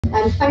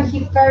And thank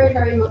you very,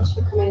 very much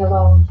for coming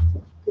along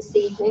this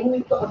evening.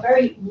 We've got a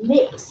very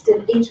mixed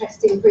and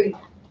interesting group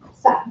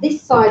sat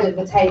this side of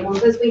the table,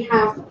 as we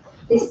have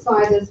this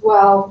side as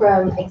well,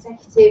 from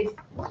executive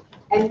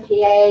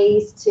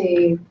MPAs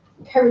to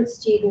current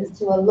students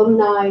to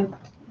alumni.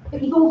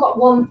 But you've all got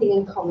one thing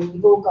in common.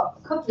 You've all got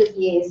a couple of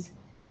years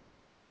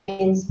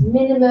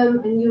minimum,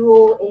 and you're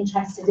all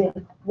interested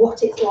in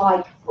what it's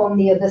like on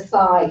the other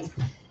side.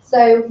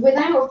 So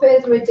without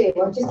further ado,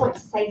 I'd just like to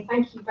say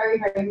thank you very,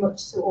 very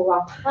much to all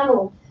our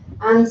panel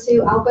and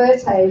to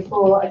Alberto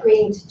for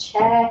agreeing to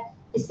chair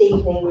this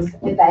evening's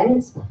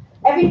event.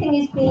 Everything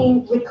is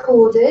being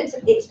recorded.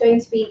 It's going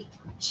to be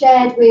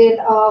shared with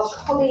our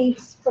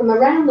colleagues from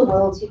around the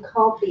world who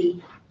can't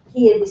be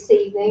here this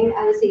evening,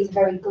 and this is a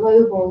very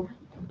global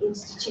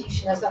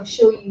institution, as I'm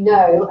sure you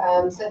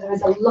know, so there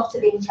is a lot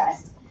of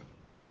interest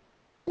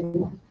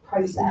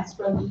process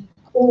from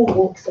all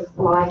walks of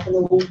life and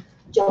all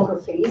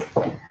geographies.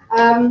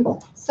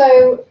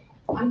 So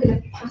I'm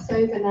going to pass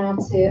over now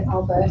to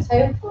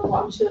Alberto for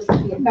what I'm sure is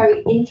going to be a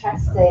very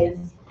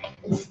interesting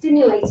and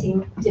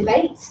stimulating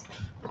debate.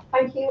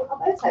 Thank you,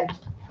 Alberto.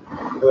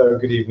 Hello,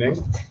 good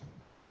evening.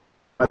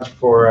 Much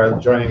for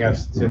joining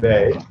us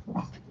today.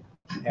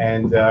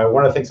 And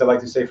one of the things I'd like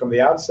to say from the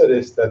outset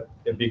is that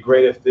it'd be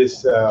great if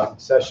this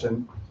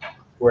session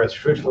were as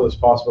fruitful as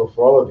possible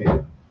for all of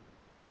you.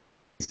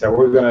 So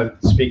we're going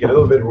to speak a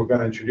little bit, we're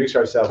going to introduce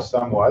ourselves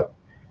somewhat,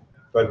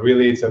 but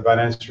really it's about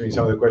answering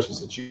some of the questions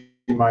that you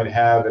might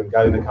have and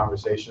guiding the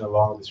conversation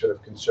along the sort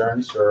of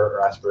concerns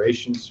or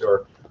aspirations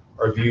or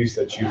views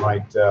that you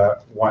might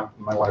want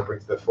to bring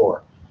to the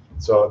fore.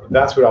 So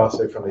that's what I'll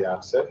say from the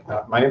outset.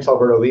 My name is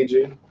Alberto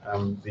Ligi.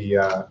 I'm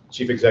the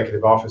Chief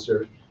Executive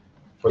Officer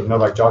for the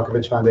Novak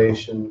Djokovic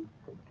Foundation,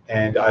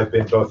 and I've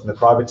been both in the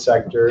private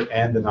sector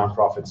and the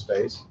nonprofit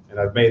space, and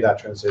I've made that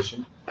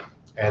transition.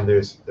 And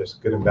there's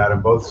good and bad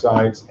on both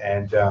sides,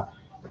 and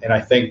I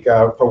think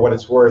for what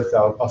it's worth,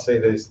 I'll say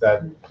this,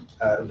 that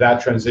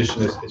that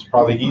transition is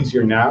probably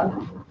easier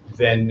now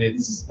than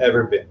it's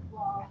ever been.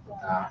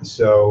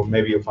 So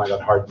maybe you'll find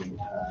that heartening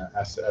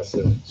as a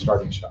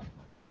starting shot.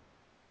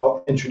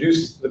 I'll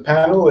introduce the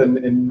panel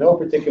in no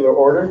particular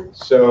order,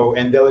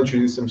 and they'll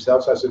introduce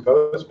themselves, I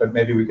suppose, but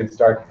maybe we can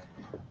start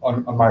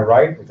on my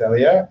right with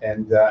Elia,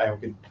 and we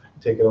can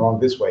take it along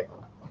this way.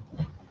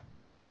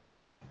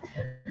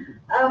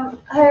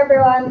 Hi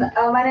everyone,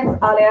 my name is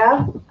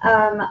Alia.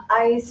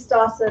 I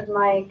started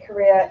my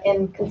career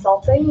in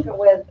consulting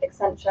with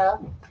Accenture,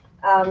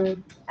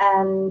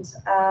 and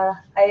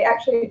I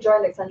actually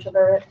joined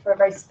Accenture for a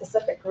very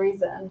specific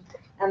reason,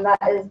 and that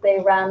is they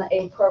ran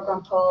a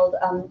program called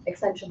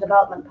Accenture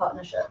Development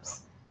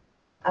Partnerships,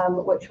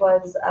 which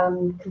was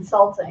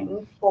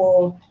consulting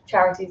for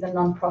charities and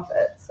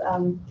nonprofits.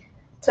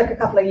 Took a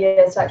couple of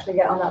years to actually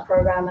get on that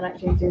program and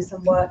actually do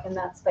some work in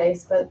that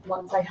space, but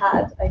once I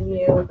had, I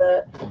knew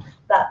that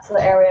that's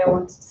the area I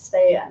wanted to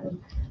stay in.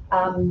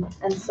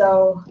 And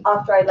so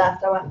after I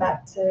left, I went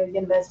back to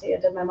university,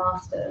 I did my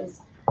master's,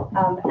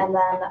 and then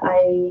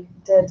I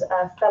did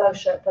a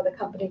fellowship with a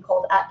company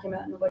called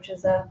Acumen, which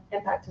is an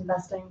impact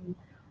investing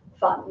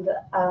fund.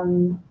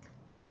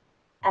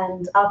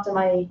 And after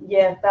my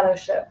year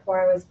fellowship,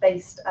 where I was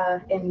based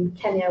in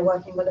Kenya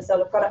working with a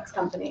solar products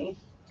company,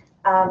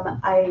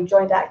 I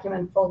joined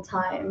Acumen full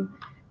time,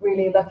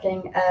 really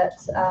looking at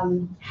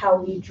how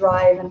we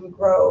drive and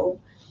grow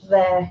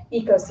their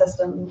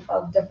ecosystem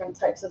of different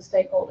types of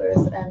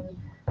stakeholders and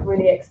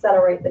really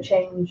accelerate the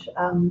change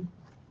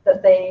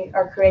that they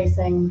are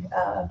creating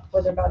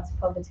with regards to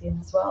poverty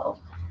as well.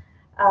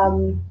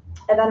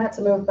 I then had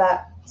to move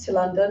back to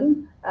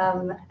London,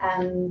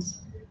 and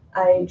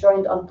I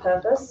joined On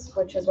Purpose,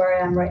 which is where I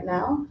am right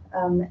now.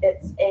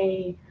 It's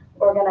a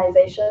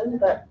organization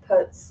that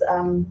puts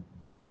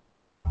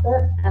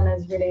and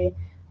is really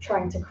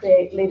trying to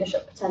create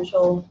leadership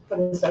potential for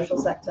the social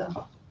sector.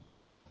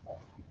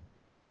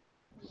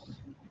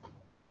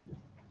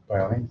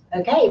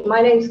 Okay,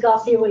 my name's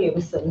Garcia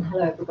Williamson.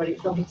 Hello everybody,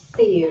 it's lovely to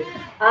see you.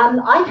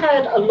 I've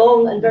had a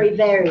long and very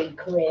varied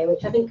career,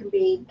 which I think can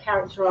be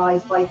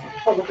characterised by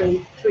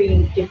probably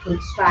three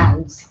different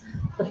strands.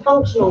 The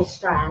functional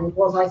strand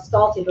was I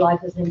started life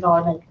as an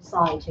environmental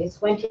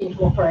scientist, went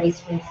into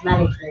operations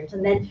management,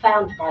 and then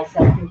found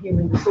myself in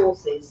human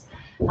resources,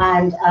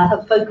 and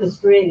have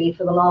focused really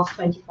for the last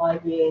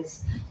 25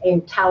 years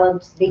in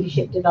talent,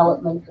 leadership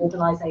development,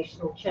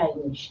 organisational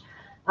change.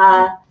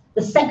 The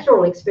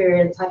sectoral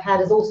experience I've had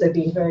has also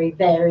been very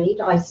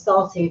varied. I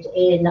started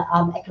in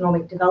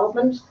economic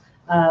development,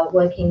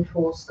 working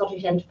for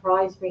Scottish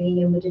Enterprise, bringing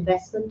inward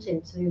investment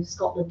into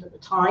Scotland at the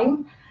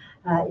time.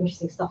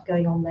 Interesting stuff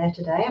going on there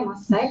today, I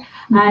must say.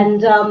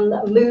 And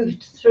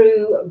moved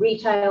through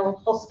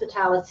retail,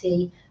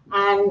 hospitality,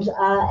 and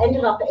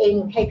ended up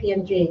in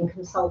KPMG in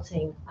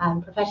consulting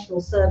and professional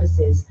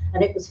services.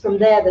 And it was from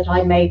there that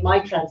I made my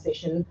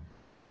transition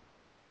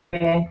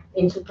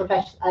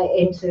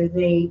into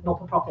the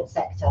not-for-profit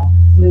sector,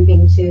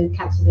 moving to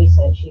Cancer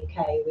Research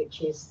UK,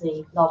 which is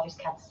the largest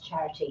cancer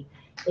charity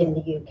in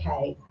the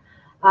UK.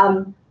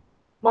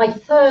 My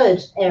third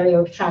area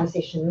of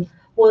transition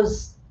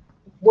was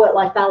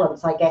work-life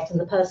balance, I get, and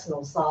the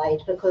personal side,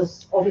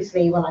 because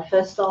obviously when I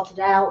first started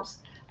out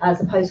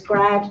as a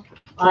postgrad,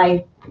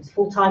 I was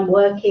full-time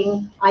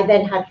working. I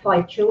then had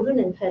 5 children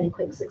in fairly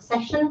quick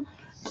succession,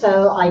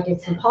 so I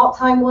did some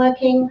part-time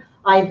working.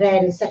 I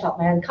then set up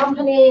my own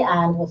company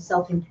and was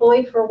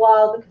self-employed for a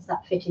while because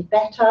that fitted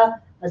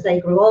better. As they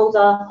grew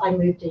older, I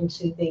moved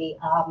into the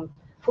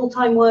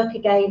full-time work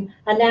again,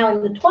 and now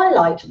in the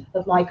twilight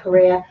of my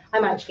career,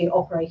 I'm actually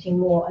operating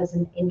more as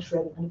an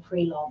interim and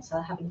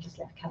freelancer, having just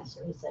left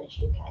Cancer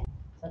Research UK.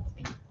 So.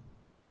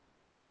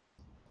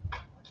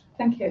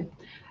 Thank you.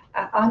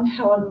 I'm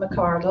Helen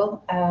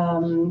McCardle,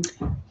 and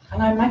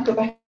I might go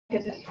back a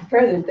little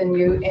further than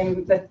you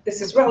in that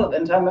this is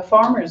relevant. I'm a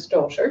farmer's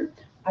daughter.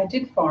 I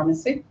did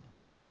pharmacy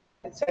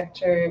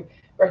sector,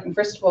 working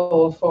first of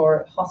all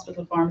for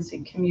hospital pharmacy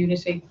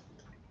community,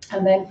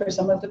 and then for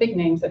some of the big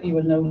names that you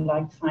will know,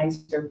 like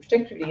Pfizer,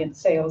 particularly in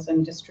sales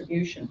and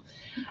distribution.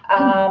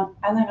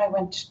 And then I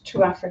went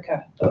to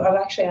Africa. Well,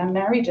 actually, I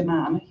married a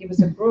man. He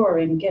was a brewer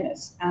in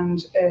Guinness,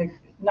 and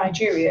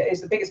Nigeria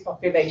is the biggest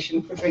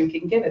population for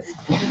drinking Guinness.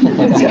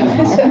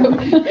 So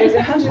there's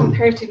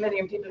 130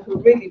 million people who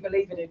really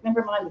believe in it.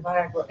 Never mind the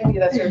Viagra, any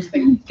of that sort of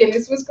thing.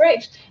 Guinness was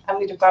great, and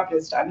we had a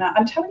fabulous time. Now,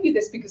 I'm telling you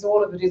this because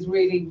all of it is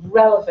really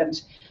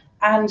relevant.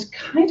 And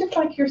kind of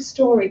like your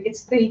story,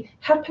 it's the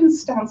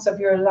happenstance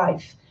of your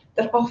life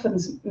that often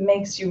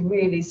makes you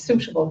really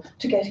suitable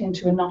to get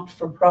into a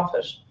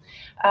not-for-profit.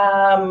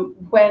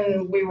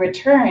 When we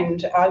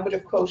returned, I would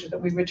have quoted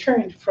that we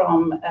returned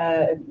from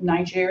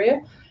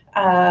Nigeria.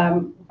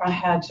 I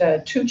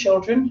had 2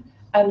 children,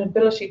 an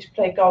ability to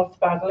play golf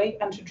badly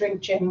and to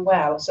drink gin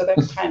well. So that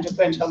kind of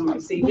went on my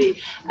CV.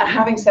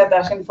 Having said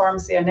that, in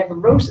pharmacy, I never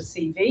wrote a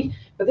CV,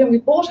 but then we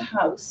bought a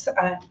house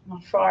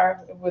not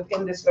far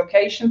within this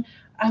location,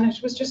 and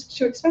it was just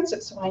too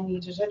expensive, so I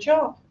needed a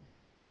job.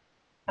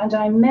 And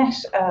I met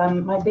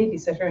my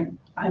babysitter, and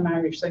I'm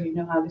Irish, so you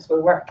know how this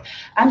will work,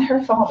 and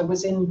her father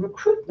was in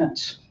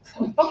recruitment.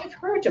 So, oh, I've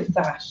heard of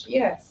that,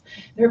 yes.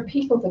 There are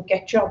people that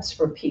get jobs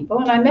for people,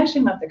 and I met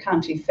him at the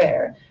county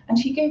fair, and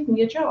he gave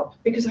me a job,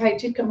 because I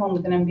did come home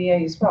with an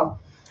MBA as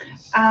well.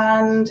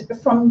 And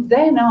from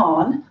then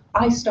on,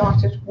 I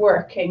started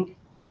working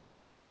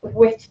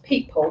with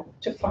people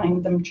to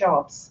find them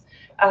jobs.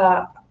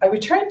 I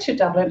returned to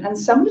Dublin, and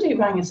somebody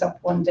rang us up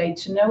one day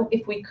to know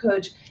if we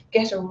could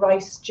get a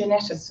rice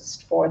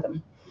geneticist for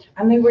them.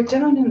 And they were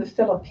down in the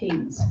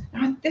Philippines.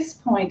 Now, at this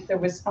point, there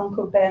was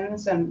Uncle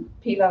Ben's and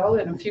pilau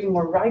and a few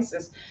more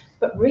rices,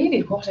 but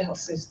really, what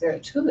else is there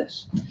to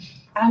it?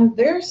 And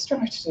there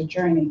started a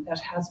journey that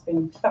has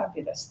been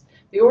fabulous.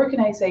 The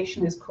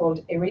organization is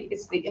called IRI.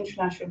 It's the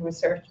International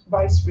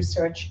Rice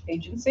Research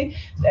Agency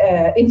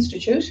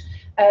Institute.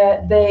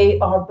 They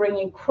are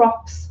bringing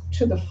crops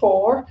to the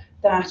fore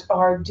that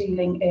are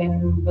dealing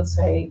in, we'll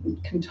say,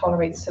 can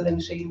tolerate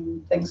salinity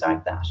and things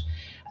like that.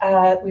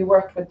 We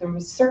worked with the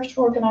research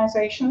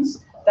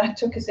organizations. That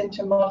took us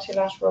into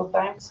multilateral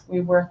banks.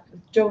 We worked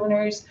with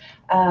donors,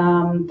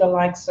 the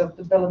likes of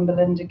the Bill and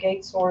Melinda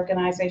Gates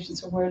organization.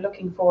 So we're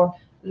looking for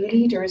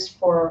leaders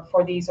for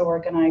these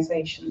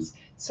organizations.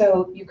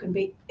 So you can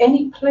be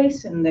any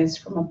place in this,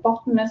 from a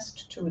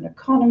botanist to an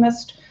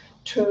economist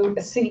to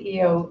a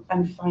CEO,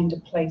 and find a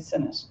place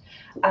in it.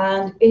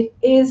 And it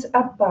is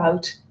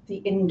about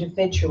the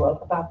individual,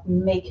 about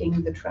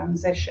making the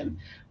transition.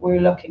 We're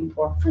looking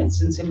for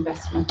instance,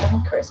 investment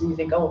bankers, and you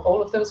think, oh,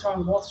 all of those are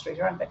on Wall Street,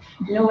 aren't they?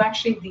 No,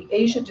 actually, the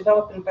Asia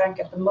Development Bank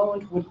at the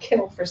moment would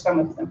kill for some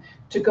of them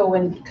to go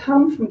and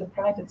come from the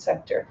private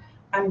sector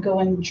and go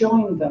and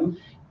join them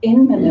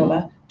in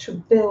Manila to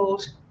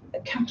build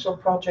capital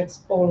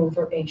projects all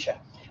over Asia.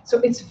 So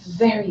it's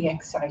very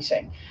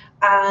exciting.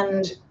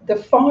 And the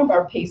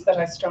farmer piece that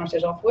I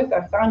started off with,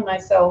 I found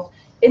myself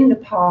in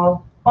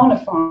Nepal on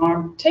a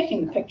farm,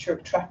 taking the picture of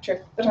a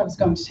tractor that I was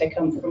going to take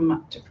home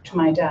to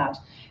my dad.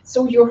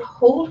 So your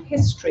whole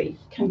history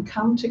can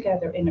come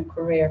together in a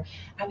career,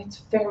 and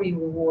it's very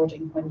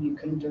rewarding when you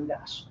can do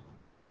that.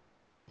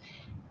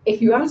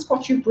 If you ask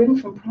what you bring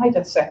from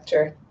private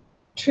sector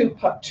to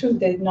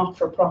the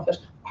not-for-profit,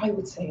 I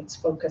would say it's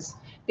focus,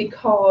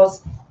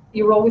 because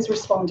you're always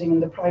responding in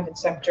the private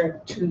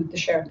sector to the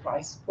share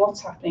price.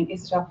 What's happening?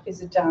 Is it up?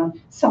 Is it down?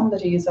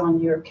 Somebody is on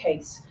your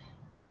case.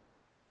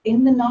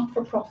 In the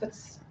not-for-profit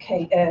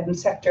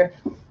sector,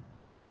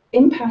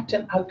 impact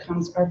and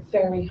outcomes are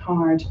very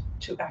hard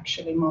to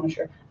actually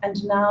monitor.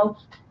 And now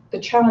the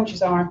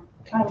challenges are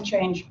climate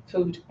change,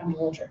 food and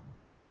water.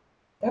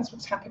 That's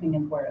what's happening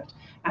in the world.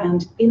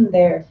 And in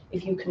there,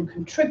 if you can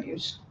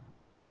contribute,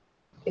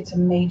 it's a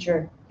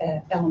major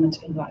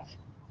element in life.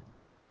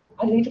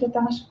 I'll leave it at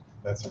that.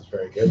 That sounds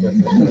very good. That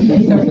sounds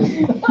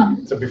very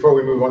good. So before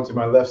we move on to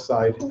my left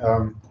side,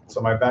 so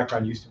my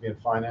background used to be in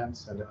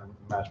finance and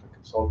management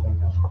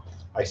consulting.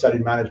 I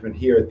studied management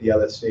here at the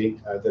LSE.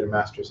 I did a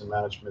master's in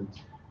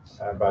management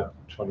about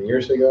 20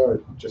 years ago,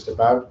 or just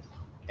about,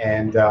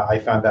 and I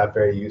found that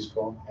very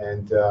useful.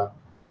 And a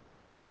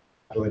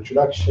little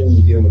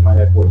introduction, dealing with high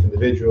net worth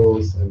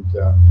individuals and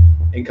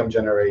income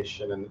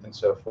generation and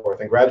so forth,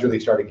 and gradually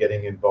started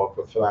getting involved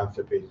with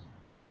philanthropy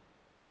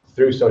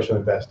through social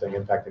investing,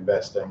 impact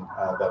investing,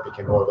 that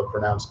became more of a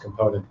pronounced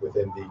component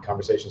within the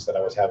conversations that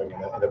I was having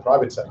in the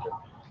private sector.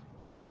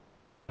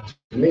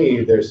 To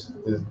me, there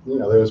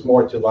was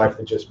more to life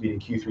than just meeting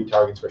Q3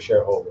 targets for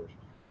shareholders.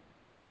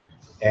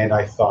 And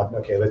I thought,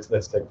 okay, let's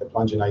take the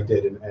plunge, and I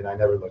did, and I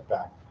never looked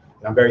back.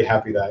 And I'm very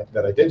happy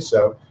that I did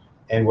so.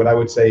 And what I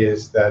would say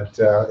is that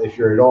if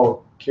you're at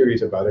all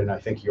curious about it, and I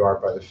think you are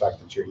by the fact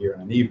that you're here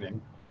in an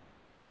evening,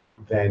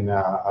 then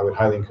I would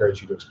highly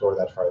encourage you to explore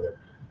that further.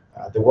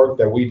 The work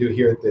that we do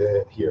here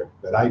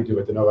that I do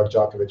at the Novak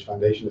Djokovic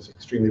Foundation is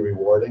extremely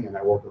rewarding, and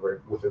I work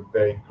with a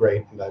very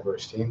great and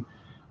diverse team.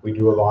 We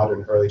do a lot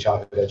in early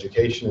childhood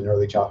education and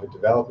early childhood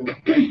development,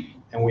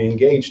 and we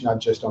engage not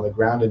just on the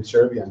ground in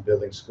Serbia and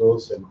building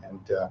schools and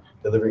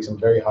delivering some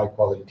very high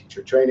quality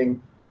teacher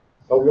training,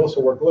 but we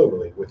also work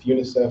globally with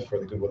UNICEF for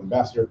the Goodwill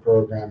Ambassador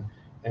Program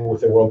and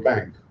with the World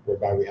Bank,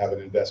 whereby we have an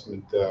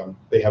investment.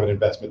 They have an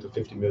investment of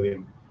 50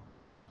 million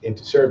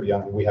into Serbia,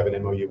 and we have an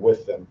MOU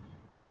with them,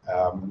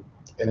 and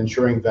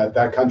ensuring that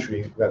that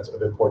country that's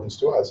of importance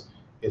to us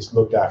is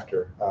looked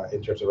after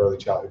in terms of early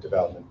childhood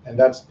development, and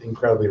that's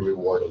incredibly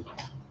rewarding.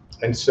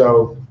 And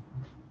so,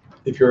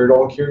 if you're at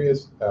all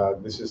curious,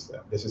 this is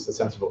the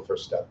sensible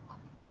first step,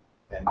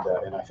 and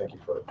I thank you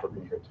for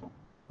being here too.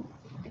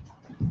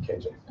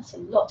 KJ. That's a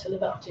lot to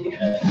live up to.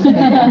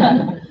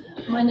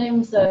 My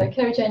name's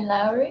Kerry Jane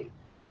Lowry.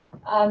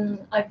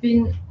 I've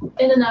been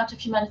in and out of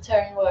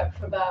humanitarian work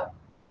for about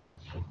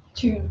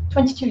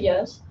 22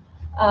 years.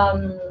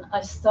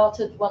 I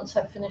started once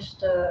I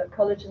finished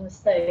college in the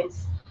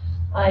States.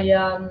 I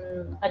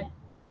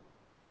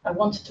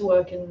wanted to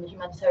work in the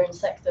humanitarian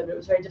sector, but it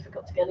was very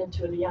difficult to get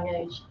into at a young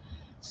age.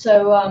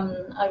 So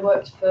I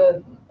worked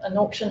for an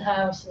auction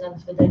house and then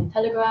for the Daily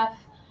Telegraph.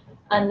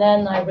 And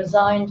then I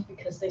resigned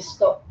because they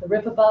stopped the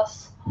river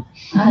bus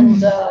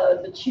and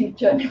the tube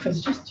journey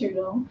was just too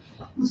long.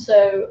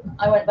 So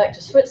I went back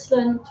to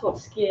Switzerland, taught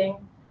skiing,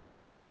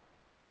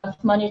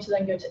 enough money to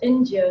then go to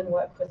India and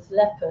work with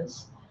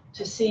lepers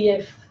to see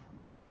if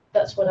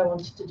that's what I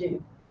wanted to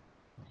do.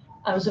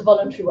 I was a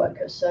voluntary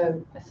worker,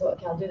 so I thought,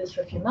 okay, I'll do this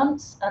for a few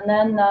months. And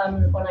then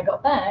when I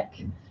got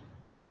back,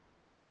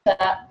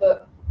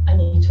 but I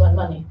need to earn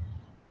money.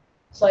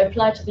 So I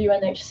applied to the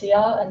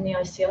UNHCR and the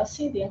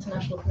ICRC, the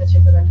International Committee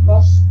of the Red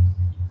Cross,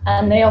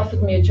 and they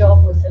offered me a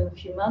job within a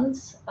few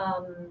months.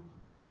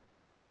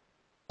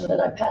 So that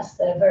I passed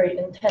their very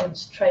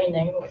intense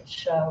training,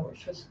 which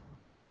was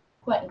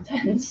quite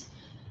intense.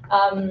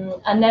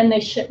 And then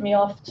they shipped me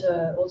off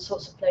to all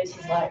sorts of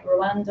places like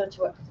Rwanda to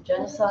work with the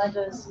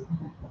genociders,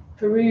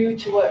 Peru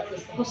to work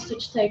with the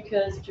hostage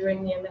takers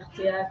during the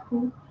MRTA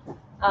coup.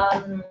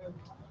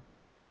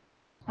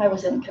 I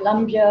was in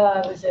Colombia,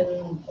 I was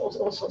in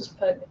all sorts of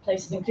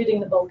places, including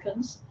the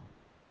Balkans,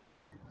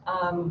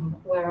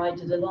 where I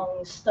did a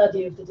long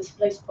study of the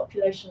displaced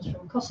populations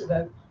from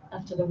Kosovo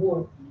after the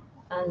war,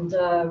 and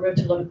wrote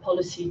a lot of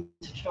policy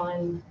to try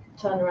and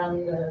turn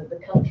around the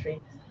country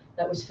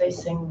that was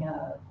facing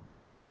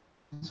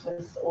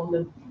with all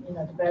the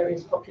the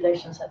various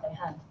populations that they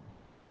had.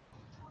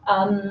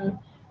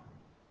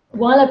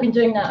 While I've been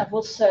doing that,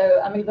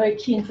 I'm a very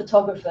keen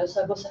photographer,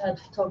 so I've also had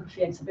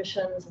photography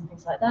exhibitions and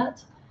things like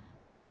that.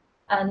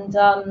 And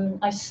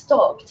I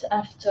stopped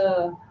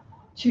after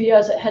 2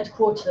 years at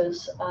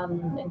headquarters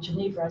in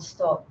Geneva. I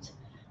stopped,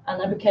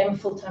 and I became a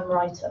full-time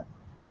writer.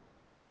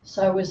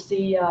 So I was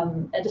the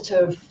editor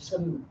of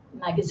some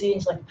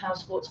magazines, like Power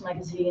Sports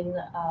magazine.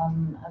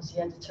 I was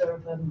the editor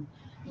of a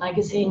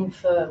magazine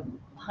for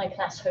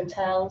high-class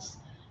hotels.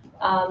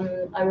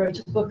 I wrote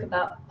a book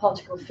about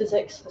particle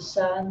physics for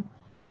CERN.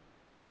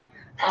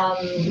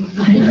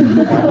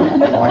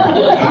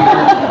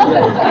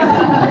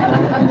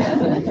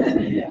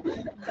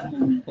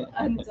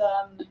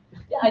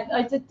 And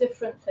I did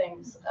different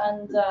things,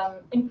 and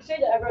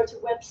including I wrote a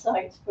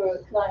website for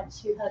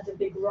clients who had a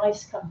big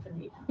rice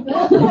company. I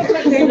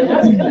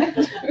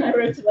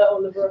wrote about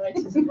all the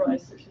varieties of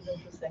rice, which was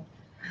interesting.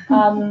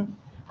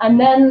 And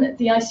then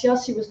the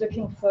ICRC was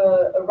looking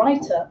for a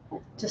writer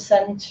to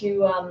send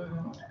to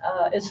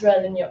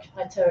Israel and the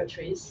occupied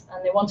territories,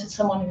 and they wanted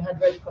someone who had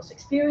Red Cross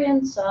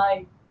experience.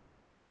 And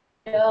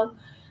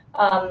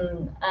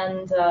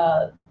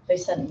they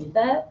sent me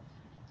there.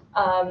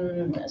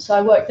 So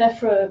I worked there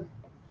for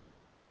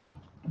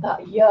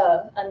about a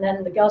year, and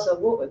then the Gaza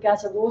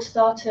war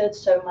started,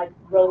 so my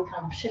role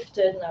kind of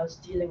shifted, and I was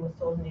dealing with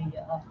all the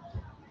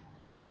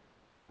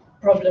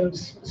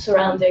problems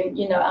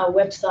surrounding, our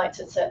websites,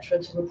 etc.,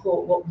 to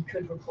report what we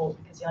could report,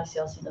 because the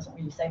ICRC doesn't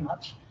really say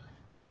much.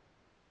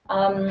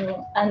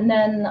 And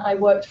then I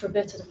worked for a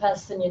bit at a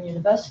Palestinian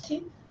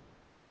university,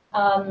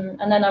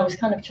 and then I was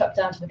kind of chucked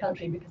out of the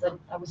country because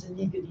I was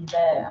illegally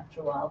there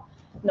after a while.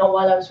 Not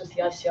while I was with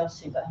the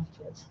ICRC, but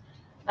afterwards.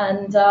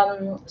 And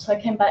so I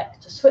came back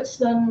to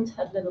Switzerland,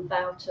 had a little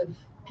bout of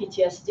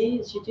PTSD,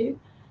 as you do.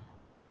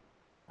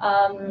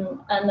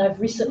 And I've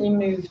recently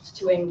moved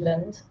to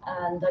England,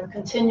 and I'm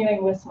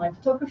continuing with my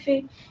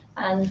photography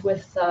and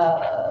with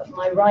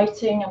my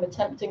writing. I'm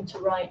attempting to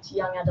write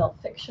young adult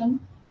fiction,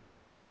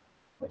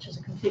 which is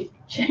a complete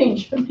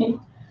change for me.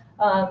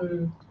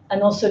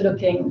 And also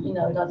looking,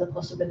 at other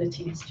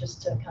possibilities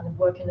just to kind of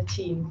work in a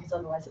team, because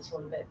otherwise it's all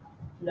a bit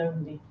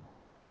lonely.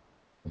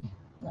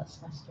 That's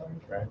my story.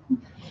 Right.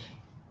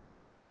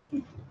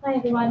 Hi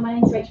everyone, my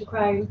name is Rachel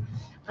Crone.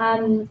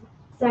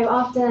 So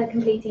after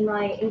completing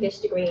my English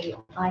degree,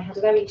 I had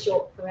a very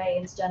short foray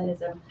into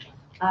journalism,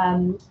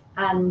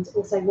 and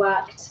also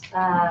worked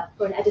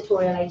for an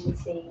editorial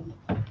agency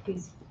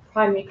whose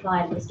primary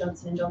client was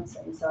Johnson &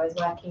 Johnson. So I was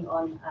working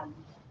on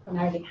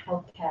primarily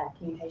healthcare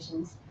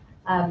communications.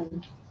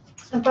 And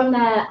from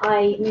there,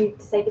 I moved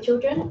to Save the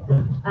Children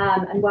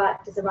and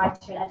worked as a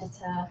writer and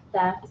editor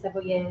there for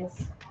several years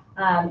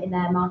in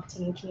their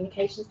marketing and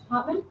communications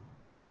department.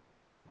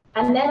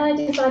 And then I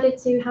decided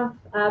to have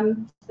a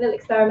little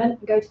experiment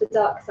and go to the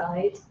dark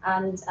side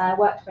and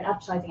worked for an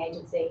advertising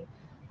agency,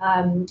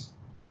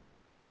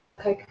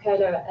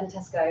 Coca-Cola and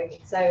Tesco.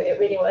 So it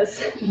really was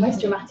the most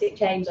dramatic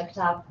change I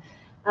could have.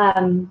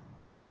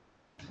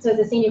 So as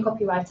a senior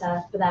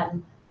copywriter for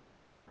them,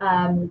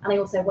 and I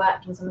also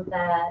worked on some of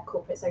their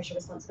corporate social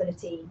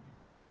responsibility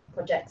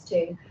projects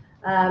too.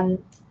 I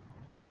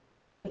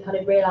kind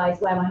of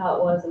realised where my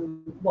heart was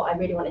and what I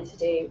really wanted to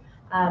do,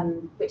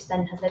 which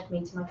then has led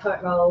me to my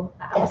current role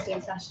at Amnesty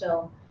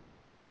International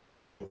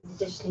as a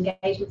digital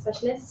engagement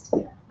specialist.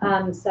 So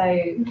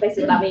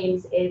basically what that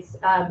means is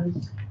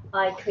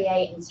I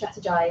create and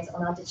strategise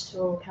on our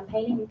digital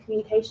campaigning and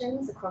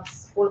communications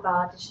across all of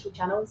our digital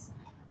channels,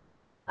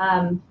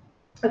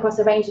 across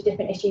a range of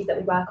different issues that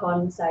we work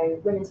on,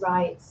 so women's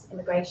rights,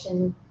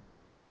 immigration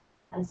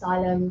and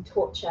asylum,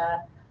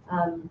 torture,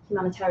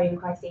 humanitarian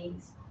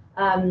crises,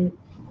 and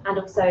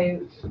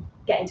also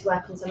getting to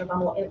work on some of our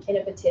more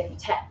innovative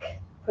tech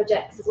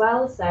projects as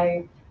well.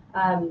 So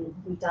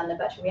we've done a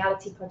virtual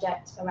reality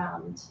project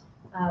around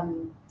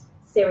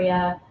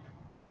Syria,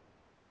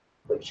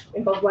 which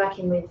involved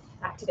working with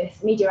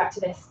activists, media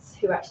activists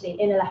who are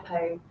actually in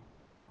Aleppo,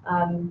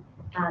 and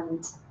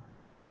kind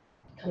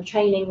of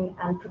training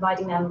and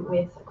providing them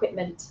with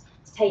equipment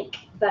to take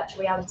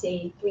virtual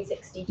reality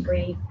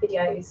 360-degree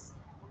videos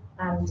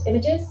and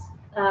images,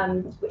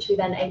 which we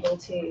then able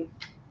to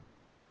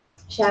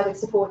share with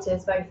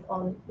supporters both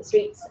on the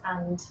streets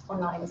and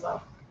online as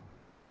well.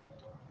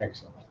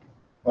 Excellent.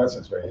 Well, that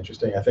sounds very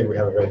interesting. I think we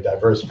have a very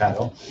diverse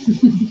panel.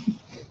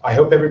 I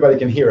hope everybody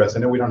can hear us. I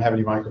know we don't have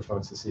any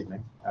microphones this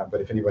evening, but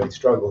if anybody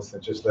struggles,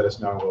 then just let us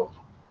know. We'll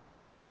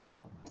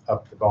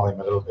up the volume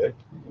a little bit.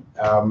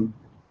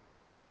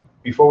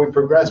 Before we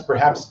progress,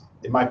 perhaps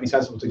it might be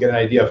sensible to get an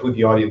idea of who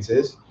the audience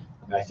is.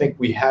 And I think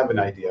we have an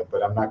idea,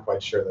 but I'm not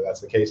quite sure that that's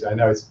the case. I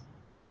know it's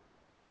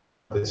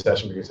this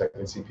session because I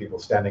can see people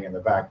standing in the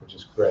back, which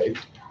is great.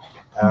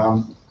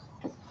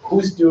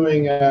 Who's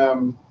doing,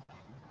 and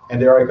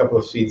there are a couple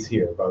of seats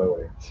here, by the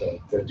way.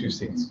 So there are 2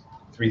 seats,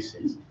 3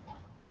 seats.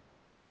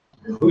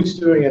 Who's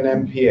doing an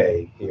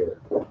MPA here?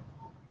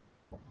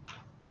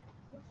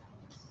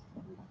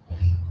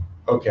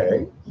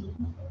 Okay.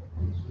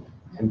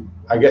 And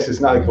I guess it's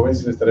not a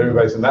coincidence that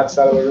everybody's on that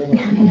side of the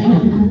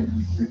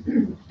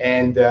room.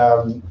 And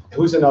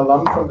who's an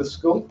alum from the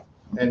school?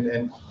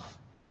 And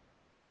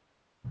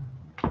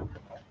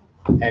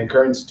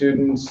current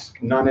students,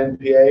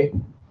 non-NPA?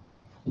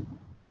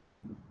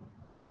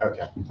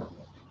 Okay.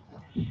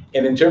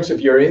 And in terms of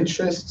your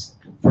interests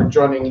for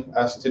joining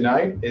us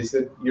tonight, is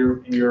that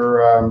you're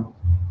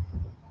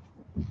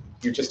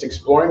just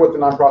exploring what the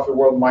nonprofit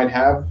world might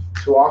have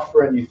to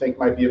offer and you think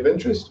might be of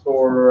interest,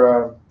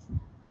 or?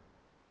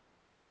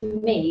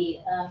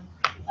 Me,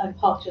 I'm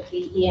part of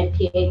the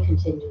EMPA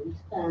contingent,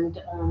 and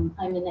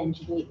I'm an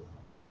engineer.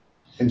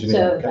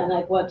 So, okay. and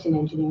I've worked in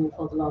engineering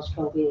for the last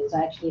 12 years.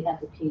 I actually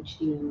have a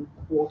PhD in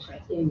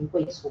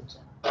wastewater.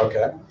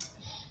 Okay.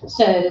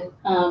 So,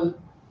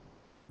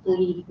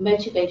 the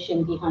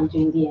motivation behind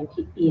doing the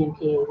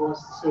EMPA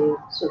was to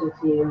sort of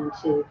veer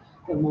into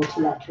a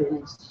multilateral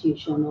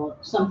institution or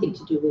something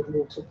to do with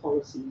water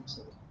policy and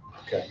so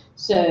on. Okay.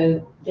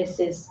 So this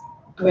is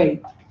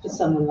great for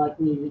someone like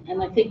me,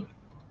 and I think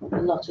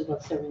a lot of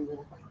us are in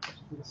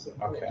the same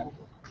boat. Okay.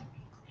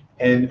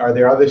 And are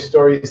there other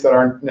stories that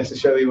aren't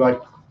necessarily like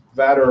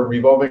that or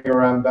revolving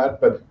around that?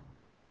 But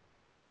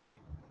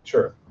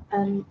sure.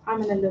 I'm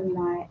an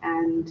alumni,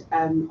 and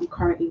I'm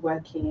currently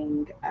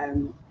working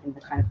in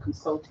the kind of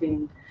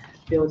consulting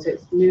field. So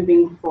it's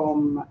moving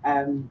from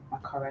my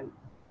current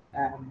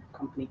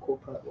company,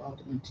 corporate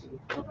world, into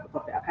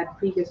not-for-profit. I've had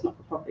previous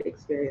not-for-profit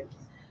experience,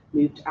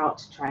 moved out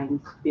to try and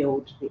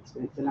build the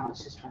experience, and now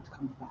it's just trying to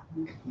come back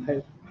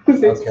home.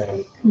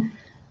 Okay.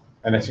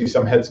 And I see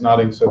some heads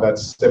nodding, so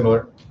that's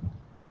similar.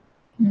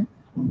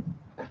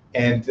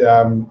 And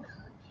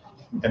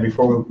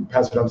before we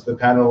pass it on to the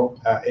panel,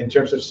 in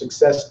terms of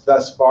success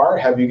thus far,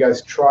 have you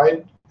guys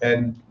tried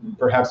and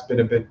perhaps been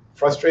a bit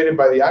frustrated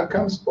by the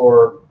outcomes,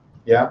 or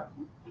yeah?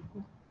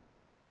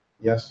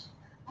 Yes.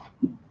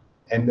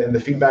 And then the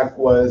feedback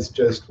was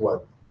just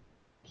what?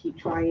 Keep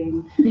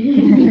trying.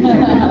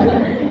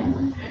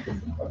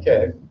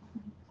 Okay.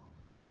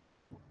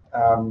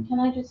 Can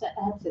I just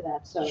add to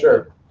that? Sorry.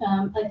 Sure.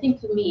 I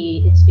think for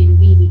me, it's been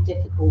really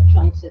difficult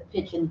trying to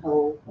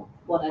pigeonhole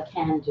what I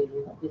can do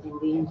within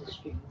the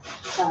industry.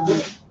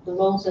 The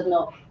roles are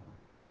not,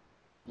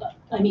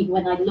 I mean,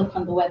 when I look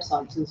on the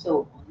websites and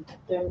so on,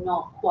 they're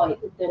not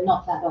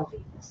that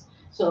obvious.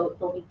 So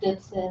it'll be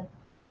good to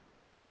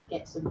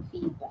get some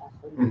feedback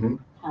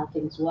on how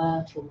things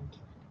work and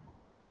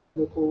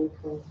report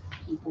for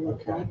people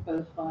with high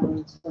profile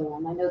and so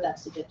on. I know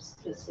that's a bit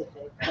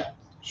specific, but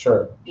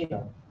Sure.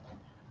 yeah.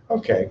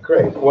 Okay,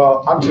 great.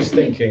 Well, I'm just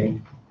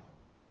thinking,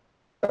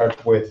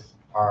 start with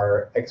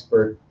our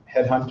expert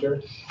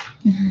headhunter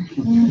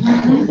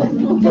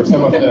for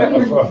some of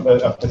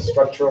the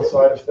structural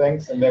side of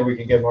things, and then we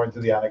can get more into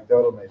the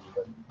anecdotal maybe.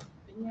 But.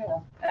 Yeah.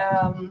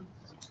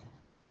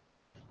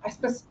 I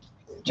suppose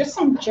just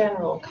some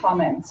general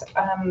comments.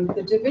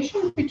 The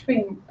division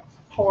between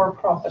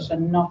for-profit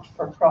and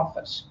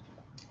not-for-profit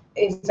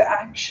is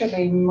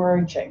actually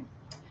merging.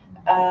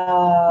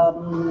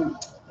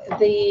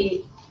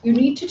 You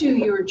need to do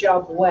your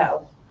job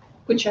well,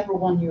 whichever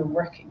one you're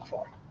working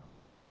for.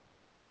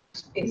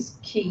 Is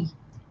key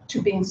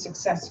to being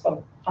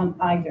successful on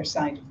either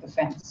side of the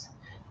fence.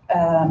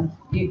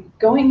 You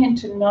going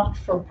into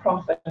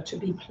not-for-profit to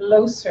be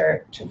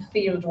closer to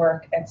field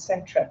work,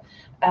 etc.,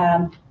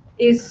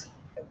 is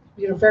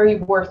very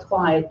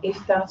worthwhile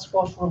if that's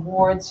what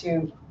rewards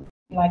you,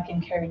 like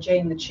in Kerry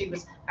Jane, that she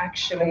was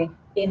actually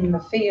in the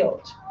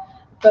field.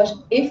 But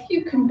if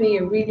you can be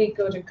a really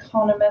good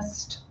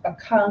economist,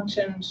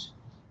 accountant,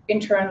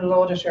 internal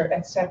auditor,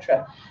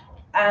 etc.,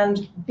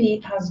 and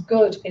be as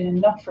good in a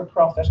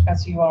not-for-profit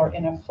as you are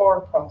in a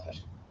for-profit.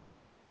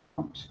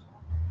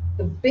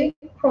 The big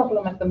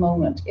problem at the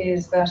moment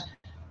is that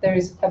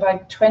there's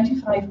about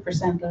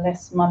 25%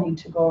 less money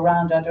to go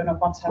around. I don't know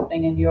what's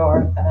happening in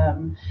your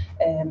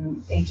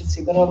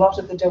agency, but a lot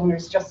of the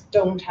donors just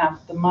don't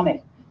have the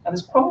money. Now,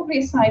 there's probably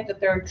a side that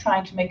they're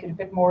trying to make it a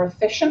bit more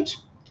efficient.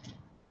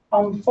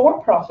 On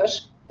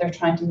for-profit, they're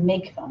trying to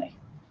make money.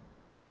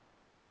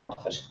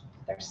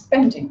 They're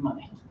spending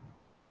money.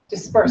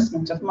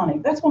 Disbursement of money.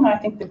 That's one, I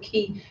think, the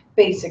key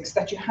basics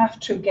that you have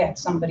to get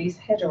somebody's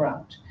head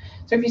around.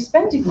 So if you're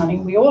spending money,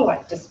 we all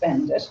like to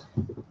spend it,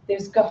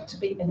 there's got to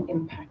be an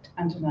impact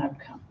and an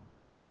outcome.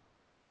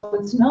 So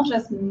it's not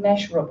as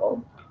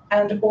measurable,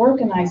 and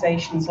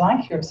organizations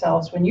like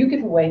yourselves, when you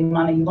give away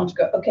money, you want to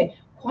go, okay,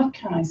 what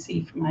can I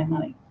see from my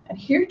money? And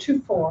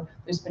heretofore,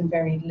 there's been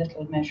very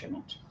little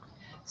measurement.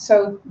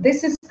 So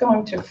this is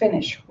going to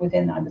finish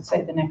within, I would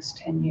say, the next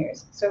 10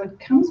 years. So it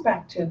comes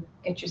back to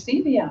get your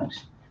CV out,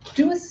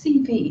 do a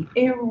CV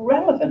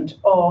irrelevant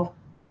of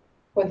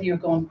whether you're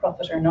going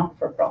profit or not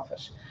for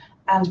profit,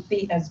 and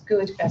be as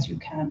good as you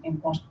can in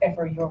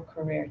whatever your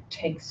career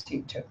takes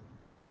you to.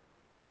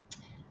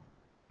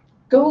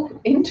 Go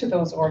into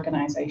those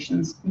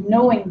organizations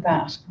knowing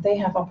that they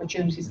have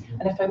opportunities.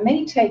 And if I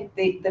may take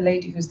the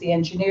lady who's the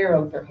engineer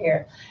over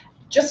here,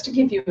 just to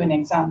give you an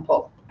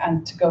example,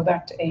 and to go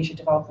back to Asia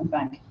Development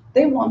Bank,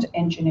 they want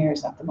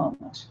engineers at the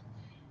moment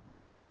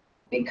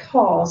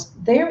because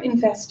they're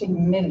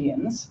investing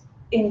millions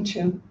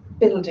into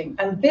building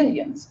and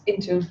billions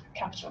into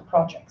capital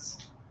projects.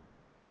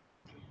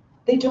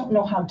 They don't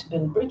know how to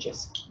build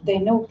bridges. They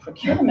know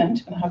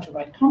procurement and how to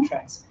write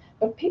contracts,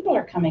 but people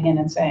are coming in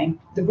and saying,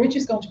 the bridge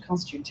is going to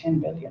cost you 10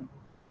 billion.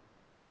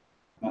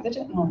 Well, they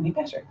don't know any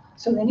better.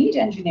 So they need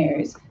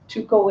engineers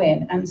to go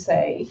in and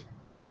say,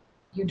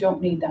 you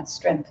don't need that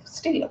strength of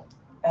steel.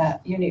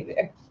 You need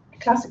a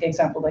classic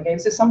example they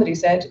gave. So somebody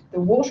said the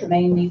water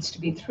main needs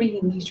to be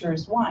 3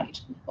 meters wide.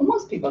 Well,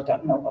 most people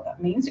don't know what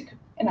that means.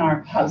 In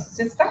our houses,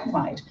 it's that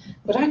wide,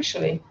 but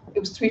actually it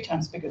was 3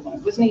 times bigger than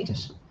it was needed.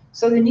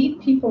 So they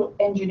need people,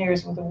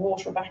 engineers with a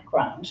water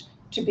background,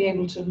 to be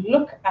able to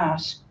look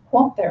at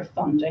what they're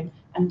funding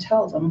and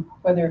tell them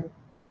whether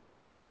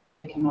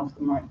they can off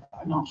them or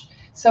not.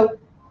 So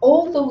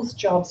all those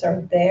jobs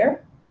are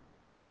there.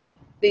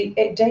 The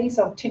days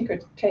of tinker,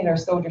 tailor,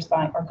 soldier,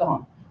 spy are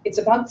gone. It's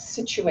about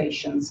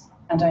situations,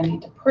 and I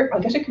need to.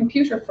 I'll get a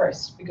computer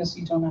first because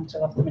you don't have to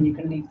love them and you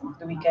can leave them for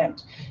the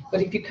weekend.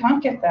 But if you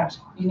can't get that,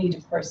 you need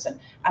a person.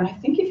 And I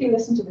think if you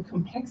listen to the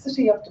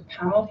complexity of the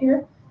panel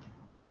here,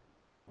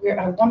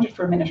 I wondered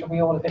for a minute, are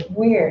we all a bit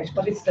weird?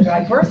 But it's the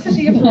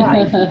diversity of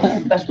life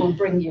that will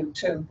bring you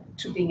to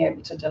being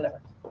able to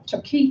deliver. So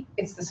key,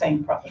 it's the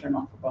same, profit or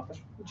not for profit.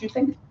 Would you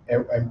think?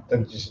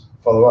 And just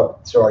follow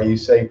up. So are you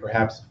saying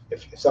perhaps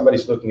if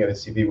somebody's looking at a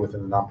CV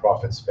within the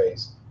nonprofit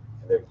space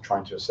and they're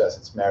trying to assess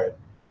its merit,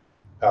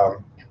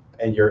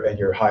 and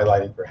you're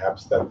highlighting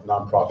perhaps that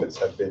nonprofits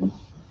have been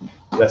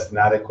less than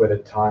adequate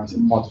at times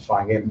in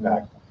quantifying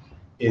impact,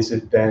 is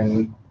it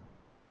then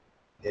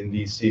in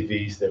these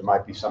CVs there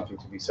might be something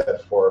to be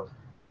said for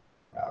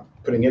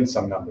putting in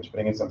some numbers,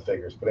 putting in some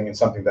figures, putting in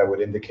something that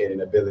would indicate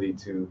an ability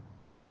to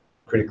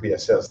critically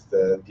assess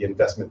the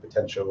investment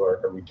potential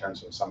or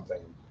returns on something?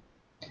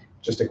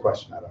 Just a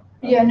question, I don't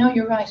know. Yeah, no,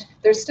 you're right.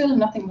 There's still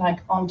nothing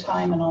like on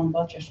time and on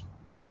budget.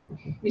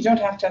 You don't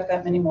have to have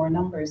that many more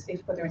numbers.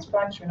 If whether it's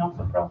private or not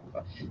for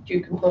profit,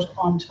 you can put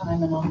on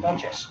time and on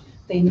budget.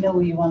 they know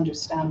you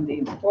understand the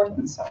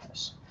importance of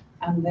it,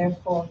 and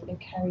therefore it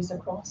carries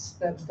across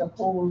the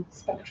whole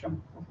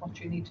spectrum of what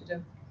you need to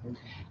do.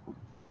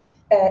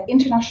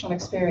 International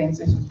experience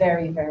is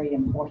very, very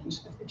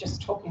important.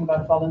 Just talking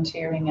about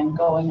volunteering and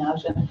going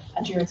out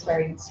and your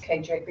experience,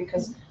 KJ,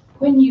 because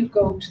when you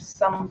go to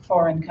some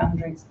foreign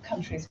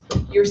countries,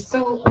 you're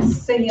so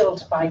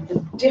assailed by the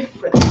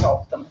difference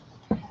of them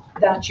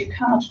that you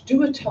can't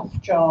do a tough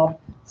job,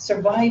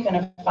 survive in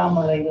a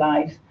family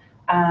life,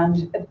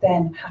 and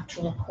then have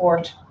to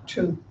report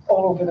to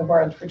all over the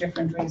world for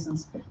different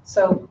reasons.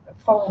 So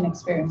foreign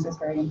experience is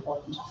very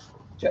important,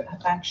 to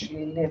have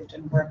actually lived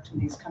and worked in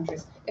these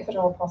countries, if at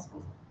all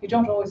possible. You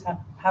don't always have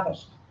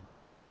it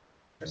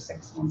for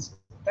 6 months.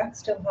 That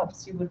still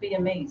helps. You would be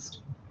amazed.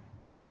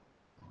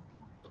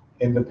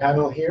 In the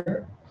panel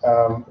here,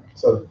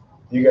 so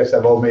you guys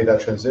have all made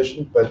that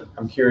transition, but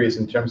I'm curious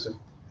in terms of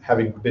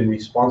having been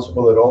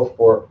responsible at all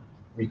for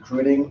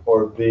recruiting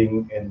or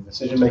being in the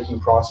decision-making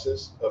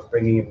process of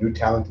bringing in new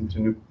talent into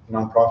new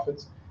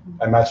nonprofits.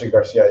 I imagine,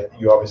 Garcia,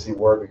 you obviously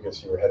were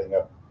because you were heading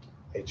up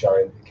HR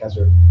and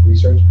cancer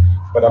research,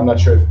 but I'm not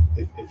sure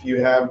if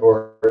you have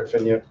or if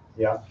any,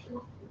 yeah.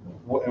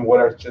 And what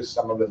are just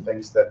some of the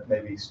things that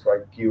maybe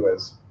strike you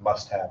as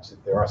must-haves,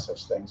 if there are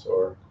such things,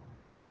 or?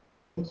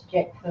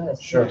 Interject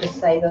first. Sure. Just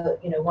say that,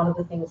 you know, one of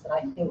the things that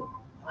I think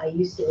I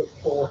used to look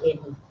for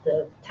in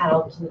the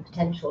talent and the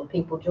potential of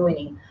people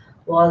joining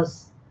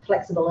was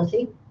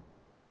flexibility.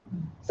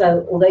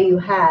 So although you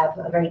have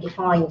a very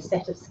defined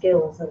set of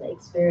skills and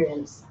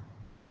experience,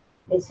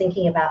 it's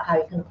thinking about how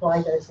you can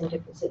apply those in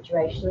different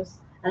situations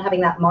and having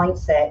that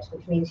mindset,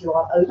 which means you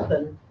are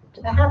open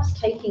to perhaps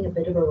taking a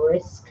bit of a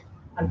risk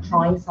and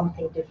trying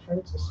something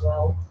different as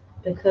well.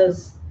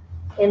 Because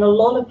in a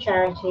lot of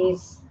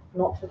charities,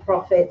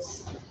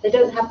 not-for-profits, they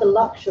don't have the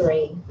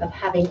luxury of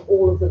having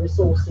all of the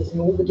resources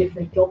and all the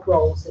different job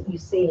roles that you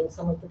see in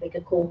some of the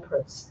bigger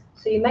corporates.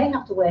 So you may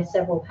have to wear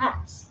several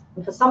hats.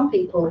 And for some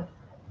people,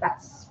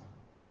 that's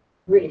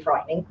really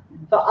frightening.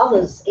 For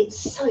others, it's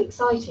so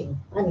exciting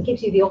and it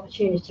gives you the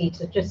opportunity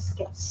to just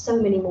get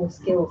so many more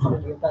skills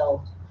under your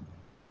belt.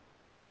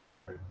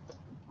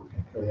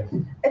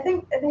 I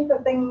think the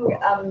thing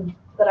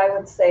that I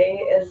would say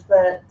is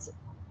that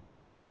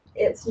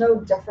it's no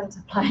different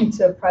applying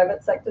to a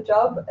private sector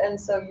job, and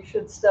so you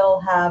should still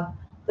have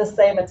the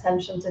same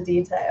attention to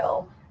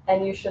detail,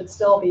 and you should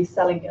still be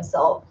selling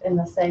yourself in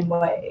the same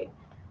way.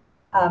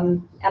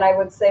 And I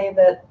would say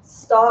that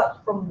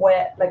start from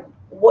where, like,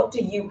 what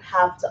do you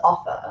have to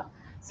offer?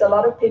 So a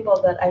lot of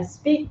people that I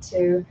speak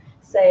to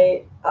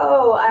say,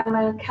 oh, I'm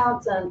an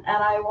accountant and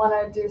I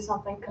want to do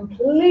something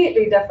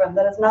completely different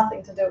that has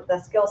nothing to do with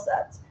their skill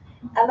sets.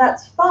 And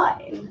that's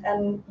fine.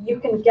 And you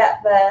can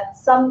get there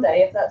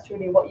someday if that's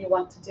really what you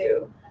want to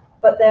do.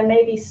 But there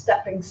may be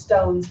stepping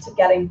stones to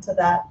getting to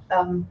that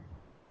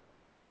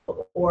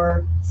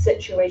or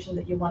situation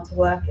that you want to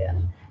work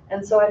in.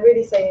 And so I'd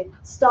really say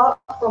start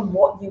from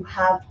what you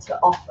have to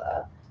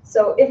offer.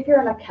 So if you're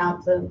an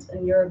accountant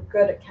and you're a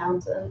good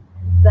accountant,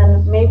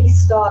 then maybe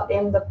start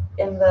in the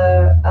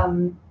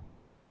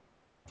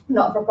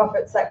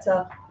not-for-profit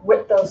sector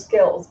with those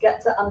skills. Get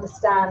to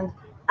understand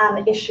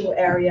an issue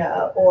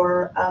area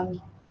or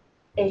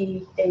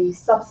a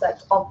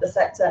subset of the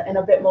sector in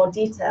a bit more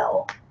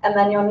detail. And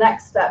then your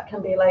next step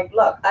can be like,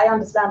 look, I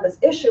understand this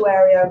issue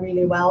area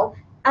really well,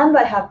 and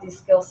I have these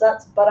skill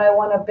sets, but I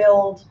want to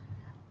build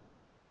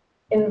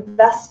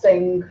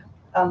investing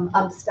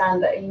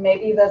understanding.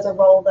 Maybe there's a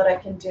role that I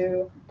can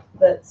do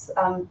that's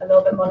a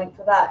little bit more linked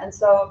to that. And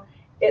so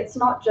it's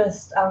not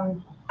just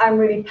I'm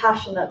really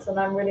passionate and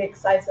I'm really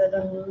excited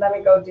and let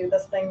me go do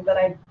this thing that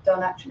I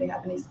don't actually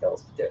have any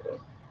skills to do.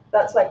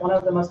 That's like one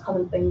of the most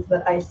common things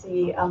that I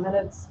see, and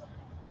it's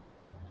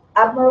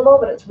admirable,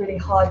 but it's really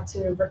hard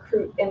to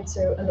recruit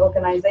into an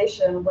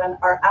organization when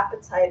our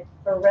appetite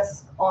for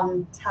risk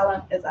on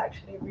talent is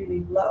actually really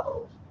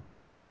low.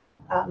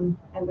 And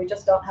we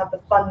just don't have the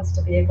funds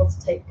to be able to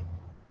take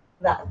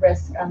that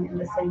risk in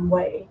the same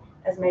way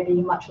as maybe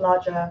much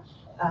larger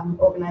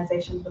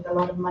organizations with a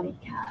lot of money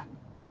can.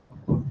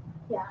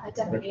 Yeah, I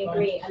definitely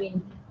agree. I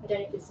mean, I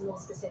don't know if it's more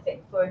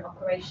specific for an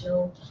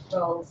operational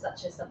role,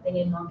 such as something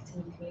in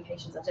marketing and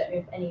communications. I don't know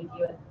if any of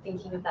you are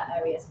thinking of that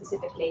area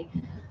specifically.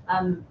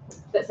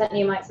 But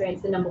certainly in my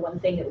experience, the number one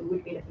thing that we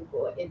would be looking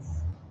for is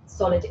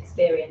solid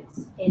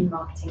experience in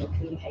marketing or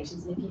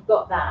communications. And if you've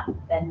got that,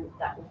 then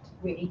that would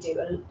really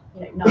do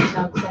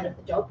 99% of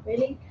the job,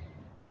 really.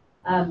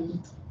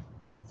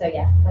 So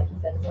yeah, like you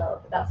said as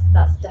well,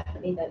 that's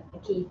definitely the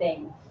key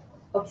thing.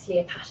 Obviously,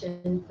 a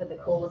passion for the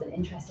cause and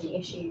interest in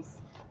issues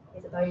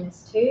is a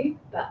bonus too,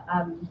 but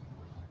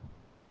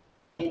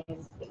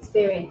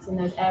experience in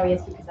those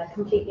areas because they're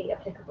completely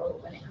applicable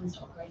when it comes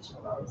to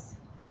operational roles.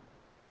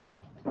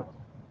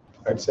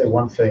 I'd say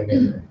one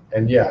thing,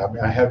 and yeah, I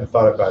mean, I haven't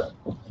thought about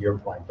your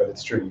point, but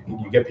it's true.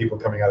 You get people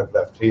coming out of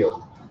left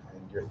field,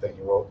 and you're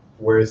thinking, well,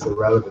 where is the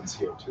relevance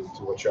here to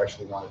what you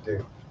actually want to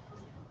do?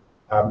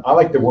 I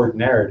like the word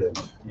narrative,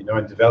 in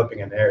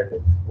developing a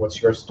narrative. What's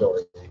your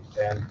story?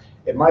 And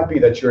it might be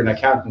that you're an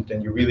accountant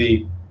and you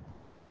really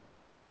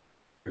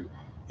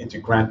into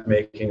grant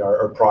making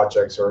or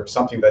projects or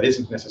something that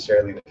isn't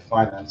necessarily the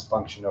finance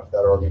function of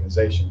that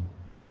organization.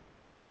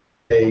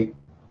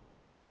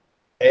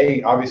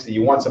 Obviously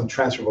you want some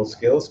transferable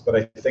skills, but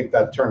I think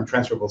that term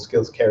transferable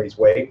skills carries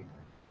weight.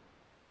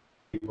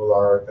 People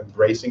are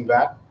embracing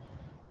that.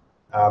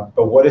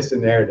 But what is the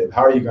narrative?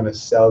 How are you going to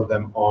sell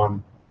them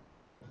on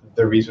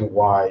the reason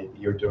why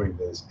you're doing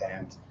this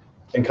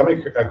and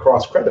coming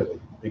across credibly?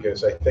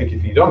 Because I think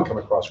if you don't come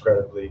across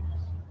credibly,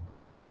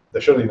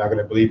 they're surely not going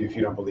to believe you if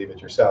you don't believe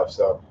it yourself.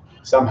 So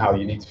somehow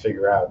you need to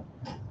figure out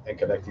and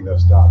connecting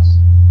those dots.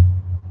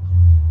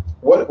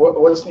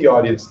 What's the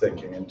audience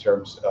thinking in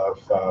terms of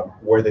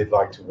where they'd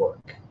like to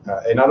work?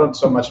 And I don't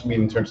so much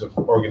mean in terms of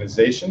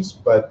organizations,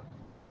 but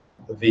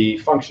the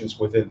functions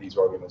within these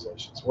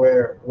organizations.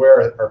 Where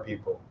are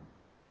people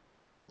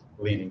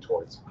leading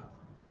towards?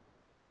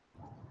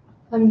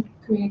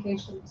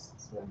 Communications.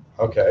 So.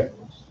 Okay.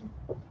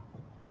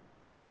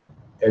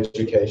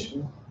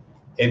 Education.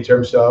 In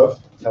terms of,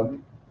 tell me.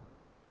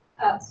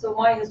 So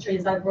my history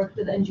is I've worked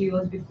with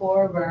NGOs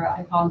before where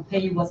I found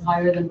pay was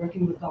higher than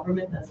working with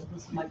government as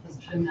opposed to my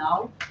position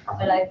now.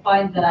 But I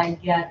find that I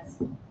get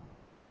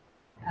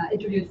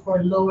interviewed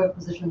for lower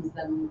positions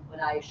than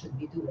what I should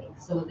be doing.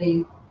 So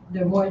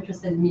they're more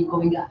interested in me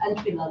going at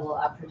entry level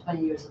after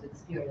 20 years of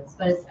experience.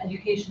 But it's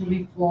education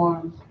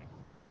reform,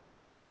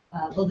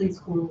 building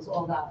schools,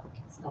 all that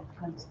stuff,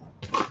 kind of stuff.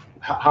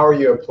 How are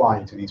you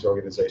applying to these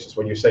organizations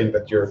when you're saying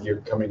that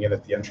you're coming in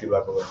at the entry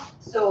level?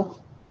 So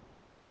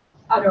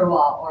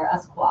UNRWA or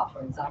ESCWA,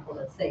 for example,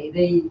 let's say,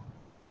 they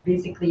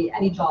basically,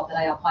 any job that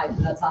I apply to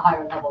that's a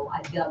higher level,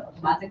 I get an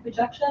automatic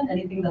rejection.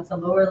 Anything that's a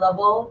lower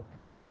level,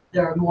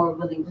 they're more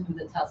willing to do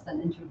the test and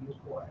interview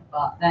for.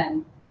 But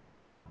then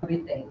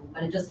everything,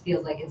 but it just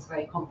feels like it's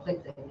very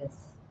conflicting. It's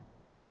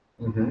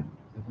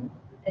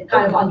it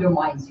kind of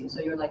undermines you.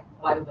 So you're like,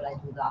 why would I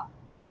do that?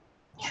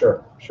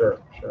 Sure.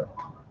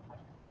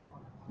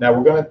 Now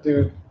we're going to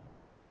do,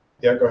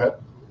 yeah, go ahead.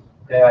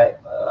 Okay,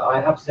 I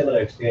have similar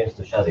experience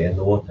to Shadi in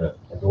the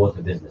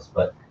water business,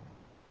 but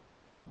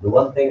the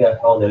one thing I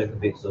found a little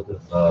bit sort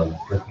of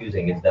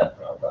confusing is that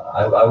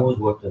I always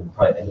worked in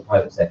the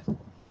private sector.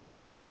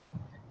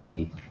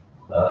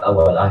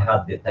 Well, I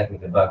had the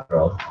technical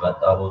background,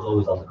 but I was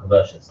always on the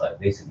commercial side,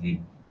 basically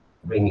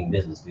bringing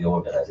business to the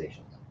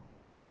organizations.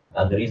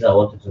 And the reason I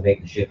wanted to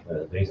make the shift,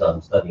 the reason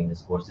I'm studying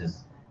this course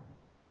is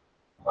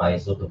I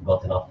sort of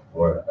got enough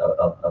for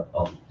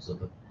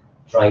sort of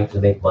trying to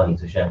make money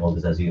to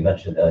shareholders, as you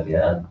mentioned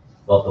earlier, and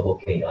thought of,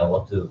 okay, I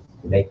want to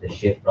make the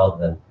shift rather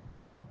than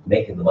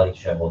making the money to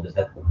shareholders.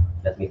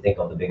 Let me think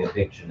of the bigger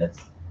picture.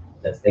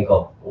 Let's think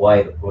of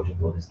why the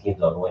project or the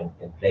schemes are going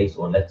in place,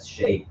 or let's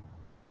shape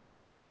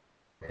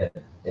at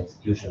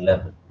institution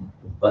level.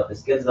 But the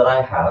skills that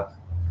I have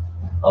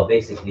are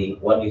basically,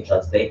 when you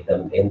translate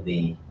them in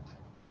the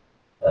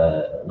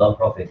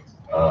non-profit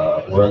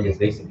world, is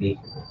basically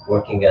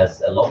working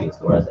as a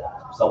lobbyist or as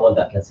someone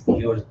that can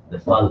secure the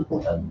fund,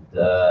 and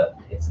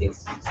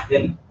it's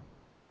still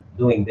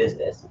doing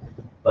business.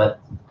 But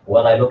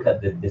when I look at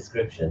the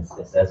descriptions,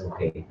 it says,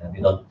 okay, have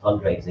you done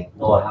fundraising?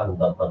 No, I haven't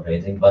done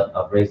fundraising, but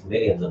I've raised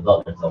millions of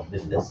dollars of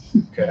business.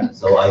 Okay.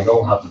 So I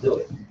know how to do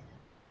it.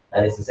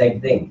 And it's the same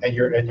thing. And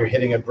you're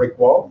hitting a brick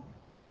wall?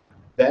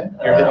 Then?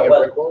 You're hitting a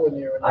brick wall when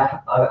you're...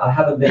 I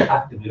haven't been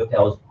actively looking.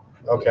 I was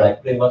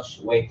like pretty much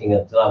waiting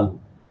until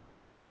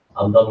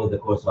I'm done with the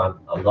course. So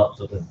I'm not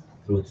sort of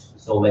through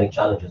so many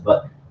challenges,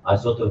 but I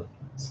sort of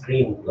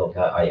screen, look,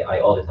 I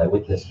audit, I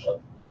witness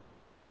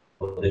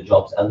the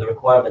jobs, and the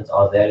requirements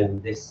are there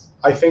in this.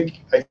 I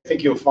think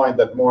you'll find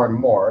that more and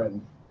more,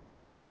 and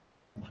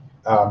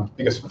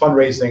because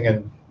fundraising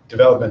and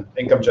development,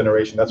 income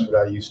generation, that's what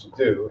I used to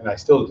do, and I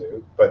still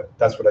do, but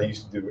that's what I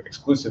used to do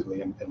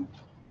exclusively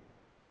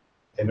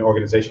in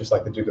organizations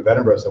like the Duke of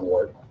Edinburgh's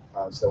Award.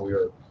 So we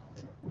were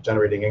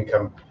generating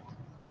income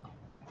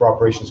for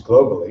operations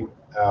globally.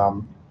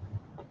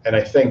 And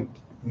I think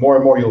more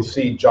and more you'll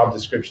see job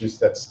descriptions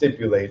that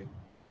stipulate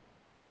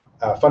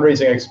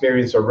fundraising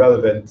experience or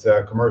relevant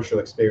commercial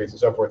experience and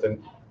so forth.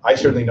 And I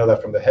certainly know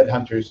that from the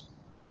headhunters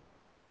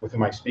with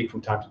whom I speak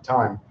from time to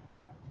time.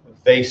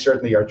 They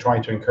certainly are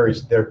trying to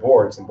encourage their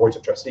boards and boards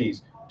of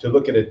trustees to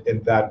look at it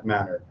in that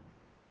manner,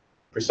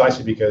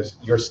 precisely because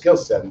your skill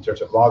set in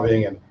terms of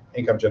lobbying and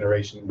income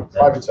generation in the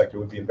private sector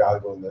would be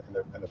invaluable in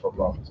the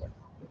for-profit sector.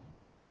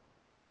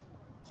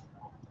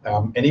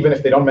 And even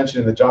if they don't mention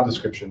it in the job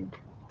description,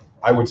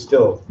 I would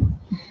still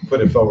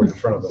put it forward in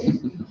front of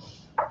them.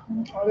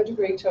 I would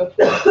agree to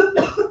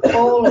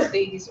all of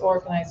these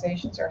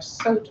organisations are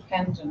so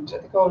dependent.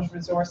 They call it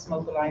resource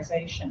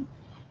mobilisation.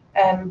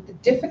 The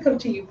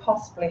difficulty you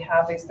possibly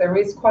have is there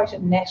is quite a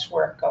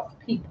network of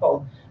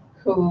people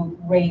who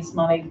raise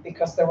money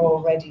because they're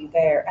already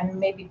there, and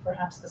maybe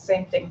perhaps the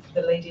same thing for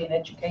the lady in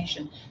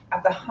education.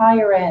 At the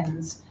higher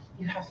ends,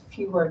 you have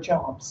fewer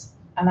jobs,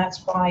 and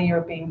that's why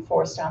you're being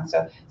forced down.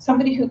 So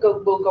somebody who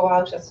will go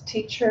out as a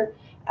teacher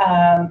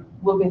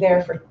will be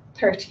there for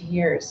 30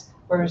 years,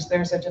 whereas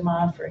there's a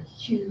demand for a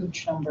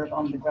huge number of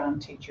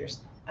on-the-ground teachers.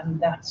 and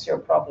that's your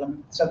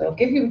problem. So they'll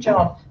give you a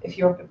job if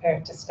you're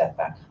prepared to step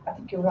back. I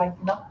think you're right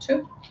not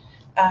to,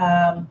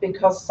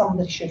 because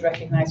somebody should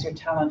recognize your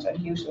talent and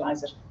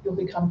utilize it. You'll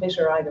become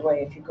bitter either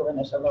way if you go in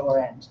at a lower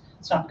end.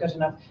 It's not good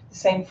enough. The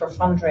same for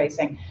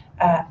fundraising.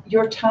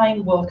 Your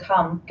time will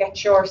come.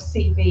 Get your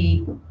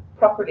CV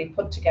properly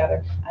put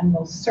together, and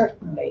most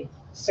certainly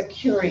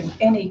securing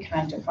any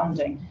kind of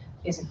funding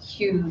is a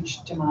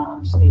huge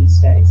demand these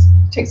days.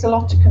 It takes a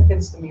lot to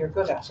convince them you're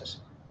good at it,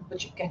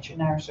 but you get your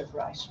narrative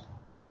right.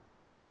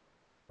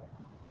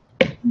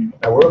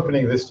 Now we're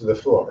opening this to the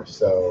floor,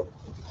 so,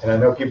 and I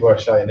know people are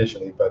shy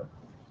initially, but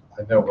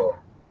I know we'll,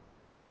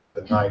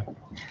 the night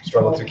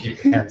struggle to keep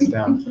hands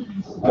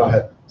down. Go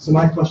ahead. So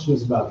my question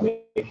is about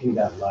making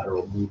that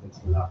lateral move into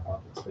the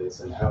nonprofit space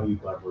and how you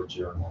leverage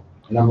your,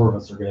 a number of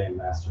us are getting a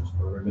master's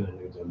program in a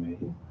new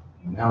domain.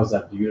 And how is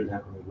that viewed and how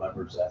can we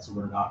leverage that so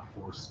we're not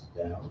forced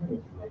down and we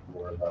can make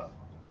more of a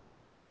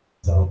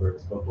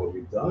celebrate both what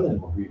we've done and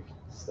what we've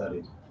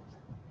studied?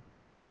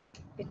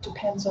 It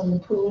depends on the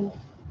pool.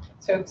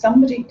 So if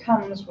somebody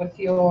comes with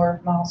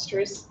your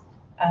master's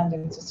and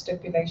it's a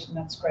stipulation,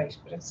 that's great.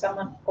 But if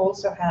someone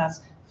also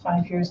has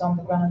 5 years on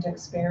the ground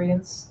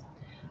experience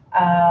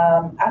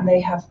and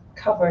they have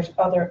covered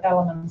other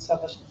elements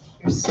of it,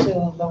 you're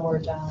still lower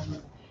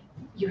down.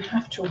 You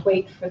have to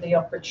wait for the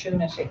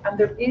opportunity. And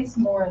there is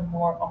more and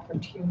more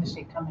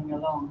opportunity coming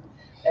along.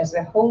 There's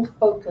a whole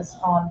focus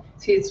on,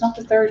 see, it's not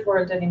the third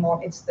world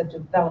anymore, it's the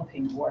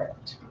developing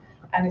world.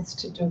 And it's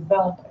to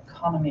develop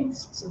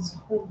economies. So there's a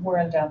whole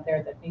world out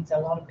there that needs a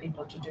lot of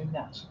people to do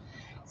that.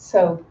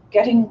 So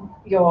getting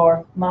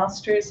your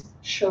master's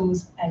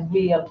shows a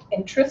real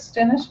interest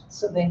in it,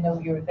 so they know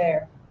you're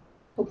there.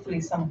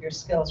 Hopefully some of your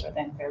skills are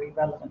then very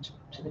relevant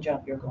to the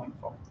job you're going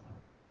for.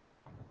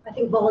 I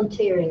think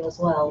volunteering as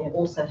well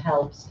also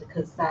helps,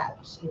 because that,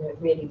 you know,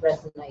 really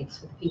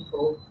resonates with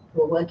people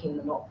who are working in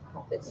the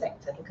not-for-profit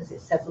sector, because it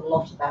says a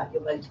lot about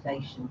your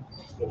motivation.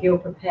 If you're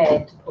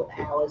prepared to put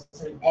hours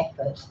and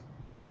effort,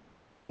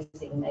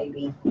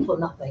 maybe for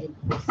nothing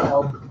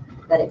yourself,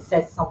 then it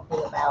says something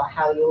about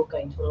how you're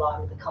going to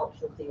align with the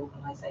culture of the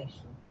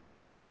organisation.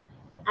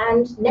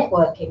 And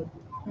networking.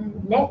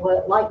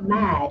 Network like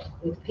mad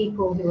with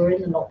people who are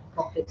in the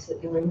not-for-profits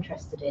that you're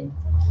interested in.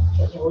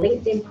 Get your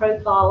LinkedIn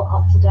profile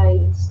up to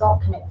date,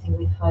 start connecting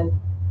with folk,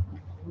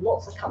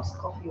 lots of cups of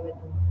coffee with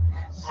them,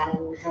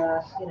 and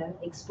you know,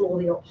 explore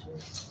the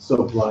options.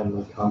 So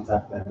blindly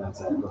contact them and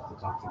say, I'd love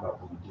to talk to you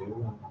about what you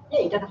do.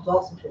 Yeah, you don't have to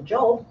ask them for a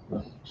job.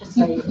 Just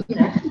say, you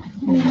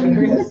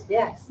know,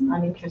 yes,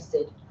 I'm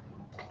interested.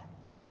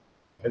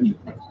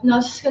 No, I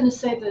was just going to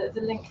say that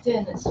the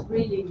LinkedIn is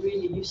really,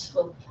 really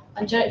useful.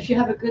 And if you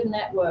have a good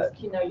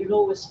network, you know, you'll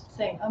always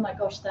think, oh my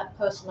gosh, that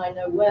person I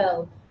know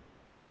well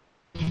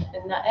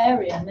in that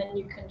area, and then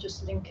you can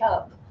just link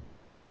up.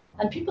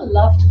 And people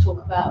love to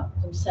talk about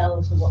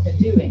themselves and what they're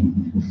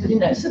doing, you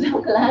know, so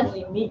they'll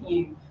gladly meet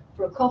you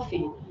for a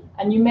coffee.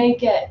 And you may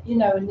get, you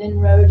know, an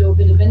inroad or a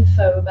bit of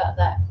info about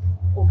that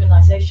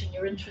organization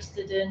you're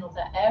interested in or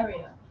that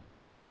area.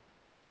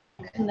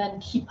 You can then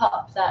keep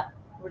up that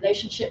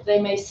relationship.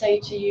 They may say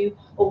to you,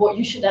 or what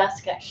you should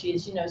ask actually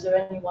is, you know, is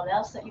there anyone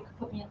else that you could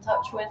put me in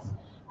touch with?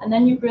 And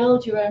then you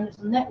build your own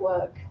little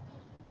network.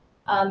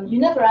 You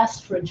never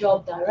asked for a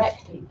job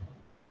directly,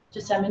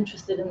 just I'm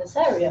interested in this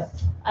area.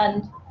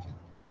 And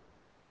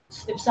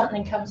if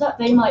something comes up,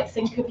 they might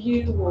think of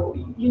you, or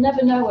you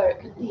never know where it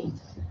could lead.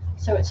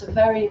 So it's a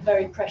very,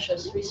 very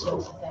precious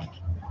resource, I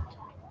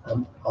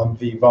think. On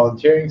the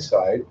volunteering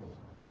side,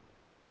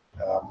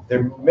 there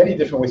are many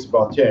different ways of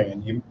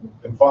volunteering,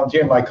 and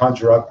volunteering might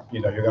conjure up,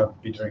 you know, you're going to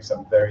be doing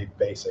some very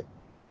basic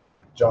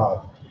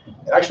job.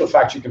 In actual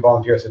fact, you can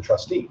volunteer as a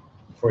trustee,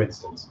 for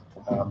instance.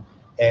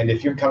 And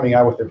if you're coming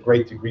out with a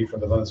great degree from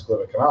the London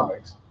School of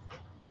Economics,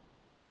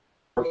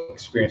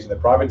 experience in the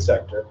private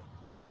sector,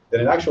 then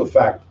in actual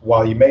fact,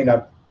 while you may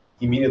not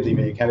immediately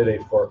be a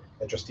candidate for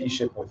a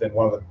trusteeship within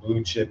one of the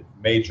blue chip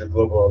major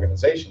global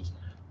organizations,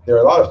 there are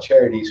a lot of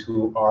charities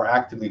who are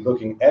actively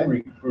looking and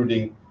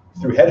recruiting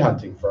through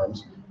headhunting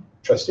firms,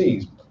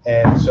 trustees.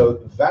 And so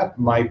that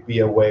might be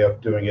a way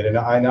of doing it. And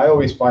I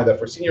always find that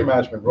for senior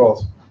management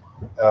roles,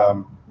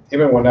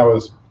 even when I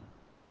was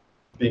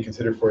being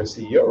considered for a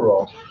CEO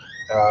role,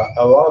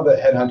 a lot of the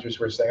headhunters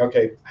were saying,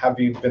 okay, have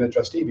you been a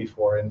trustee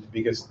before? And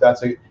because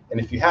and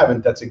if you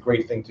haven't, that's a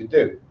great thing to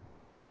do.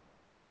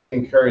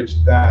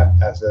 Encourage that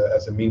as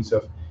a means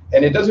of,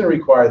 and it doesn't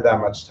require that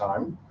much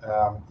time.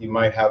 You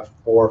might have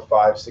 4,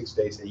 5, 6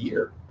 days a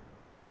year,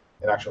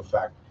 in actual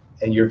fact.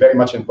 And you're very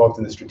much involved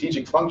in the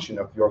strategic function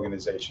of the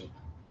organization,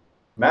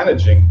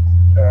 managing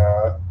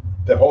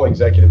the whole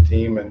executive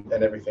team and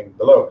everything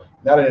below.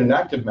 Not in an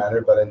active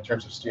manner, but in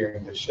terms of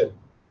steering the ship.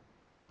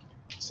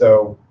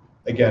 So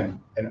again,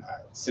 and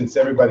since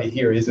everybody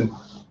here isn't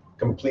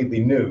completely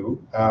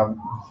new,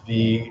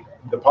 the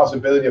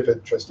possibility of a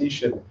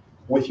trusteeship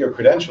with your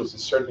credentials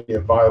is certainly a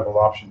viable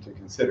option to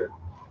consider.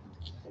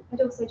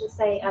 I'd also just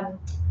say,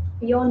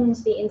 beyond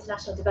the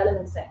international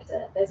development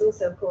sector, there's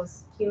also, of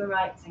course, human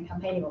rights and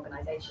campaigning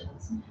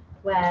organisations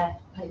where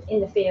in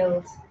the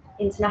field,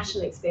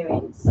 international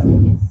experience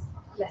is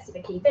less of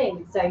a key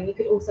thing. So you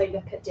could also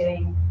look at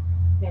doing,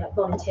 like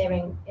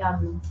volunteering.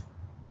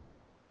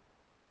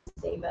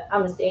 But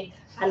Amnesty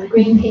and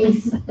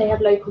Greenpeace, they have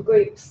local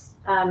groups,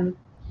 and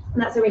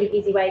that's a really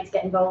easy way to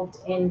get involved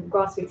in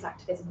grassroots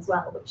activism as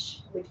well, which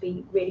would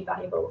be really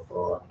valuable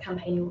for a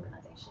campaigning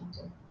organisation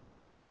too.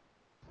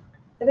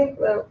 I think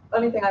the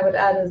only thing I would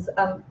add is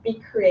be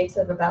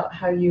creative about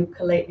how you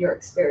collate your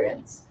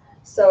experience.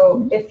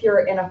 So if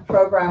you're in a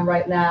program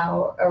right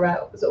now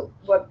around, so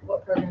what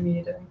program are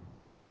you doing?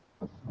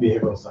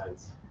 Behavioral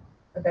science.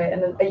 Okay,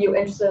 and then are you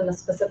interested in a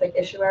specific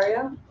issue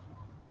area?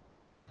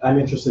 I'm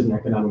interested in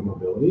economic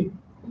mobility.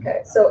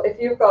 Okay, so if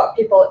you've got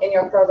people in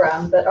your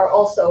program that are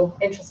also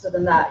interested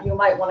in that, you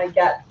might want to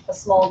get a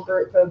small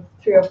group of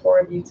 3 or 4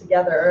 of you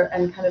together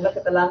and kind of look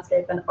at the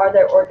landscape, and are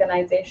there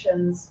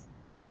organizations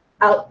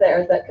out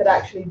there that could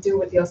actually do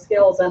with your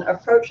skills, and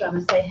approach them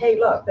and say, hey,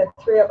 look, the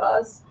 3 of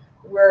us,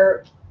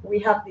 we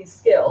have these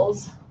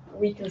skills,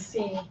 we can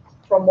see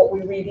from what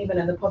we read even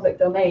in the public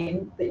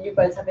domain that you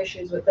guys have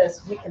issues with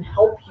this, we can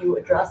help you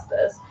address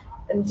this.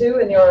 And do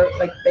in your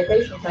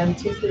vacation time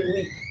 2-3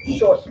 week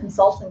short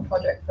consulting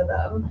project for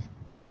them.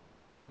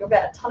 You'll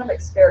get a ton of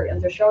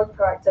experience. You're showing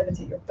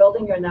proactivity. You're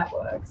building your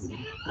networks,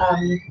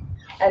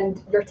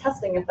 and you're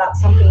testing if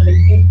that's something that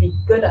you'd be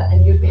good at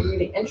and you'd be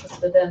really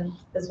interested in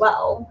as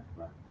well.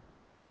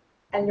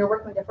 And you're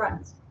working with your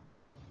friends.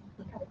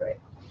 Kind of great.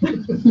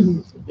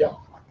 Yeah.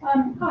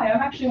 Hi,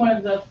 I'm actually one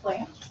of the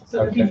plants.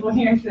 So the people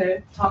here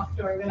to talk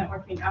during the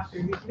networking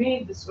after we've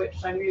made the switch.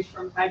 So I moved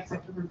from private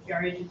sector from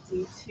PR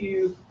agency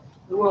to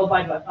the World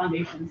Wide Web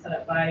Foundation, set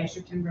up by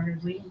Tim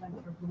Berners-Lee and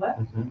Vancouver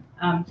Web,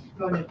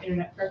 promoting the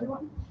internet for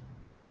everyone.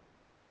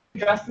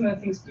 Address some of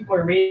the things people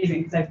are raising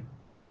because I've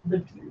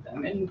lived through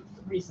them and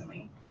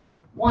recently.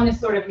 One is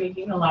sort of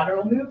making a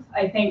lateral move.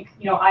 I think,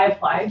 I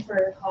applied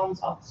for comms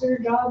officer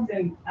jobs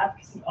and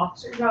advocacy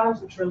officer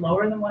jobs, which were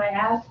lower than what I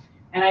had,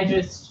 and I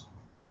just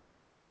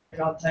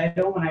job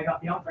title when I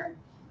got the offer.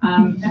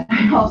 And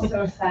I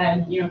also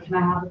said, can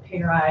I have a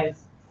pay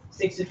rise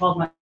 6 to 12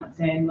 months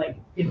in,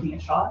 give me a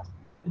shot.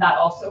 That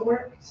also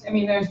worked. I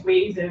mean, there's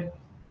ways of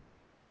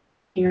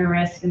taking a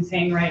risk and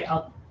saying, right,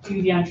 I'll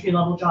do the entry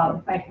level job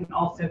if I can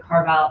also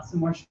carve out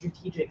some more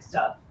strategic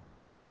stuff.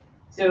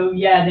 So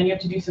yeah, then you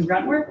have to do some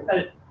grunt work,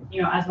 but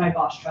as my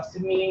boss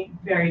trusted me,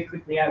 very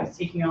quickly I was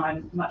taking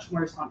on much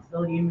more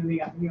responsibility and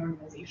moving up in the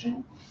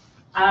organization.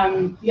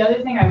 The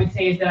other thing I would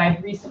say is that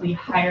I've recently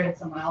hired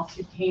someone else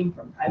who came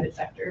from private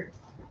sector,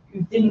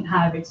 who didn't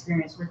have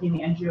experience working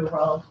in the NGO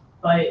world,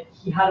 but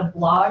he had a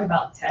blog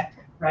about tech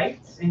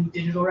rights and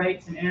digital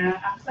rights and internet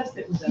access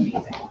that was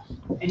amazing.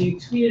 And he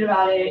tweeted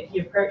about it. He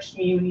approached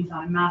me when he's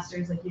on a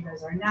master's like you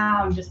guys are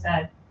now and just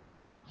said,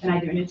 can I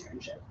do an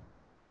internship?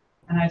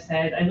 And I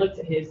said, I looked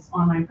at his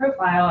online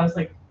profile. I was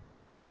like,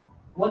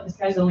 what? This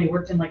guy's only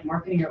worked in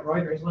marketing at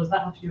Reuters. What does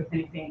that have to do with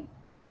anything?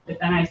 But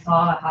then I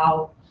saw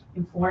how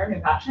informed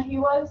and passionate he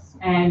was,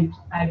 and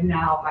I've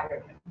now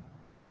hired him.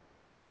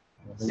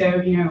 So,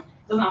 it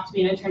doesn't have to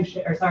be an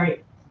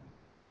internship,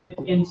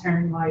 an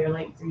intern while you're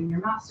doing your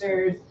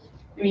master's.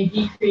 I mean,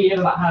 be creative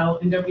about how,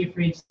 and don't be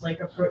afraid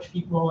to approach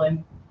people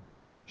and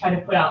try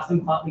to put out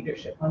some thought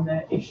leadership on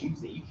the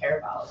issues that you care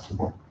about.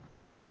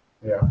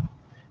 Yeah.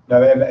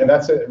 No, and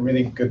that's a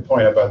really good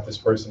point about this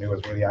person who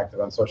was really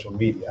active on social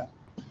media.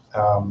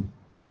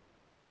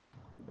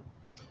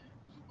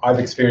 I've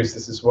experienced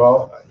this as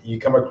well. You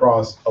come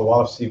across a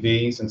lot of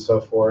CVs and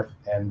so forth,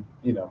 and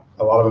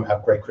a lot of them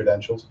have great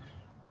credentials,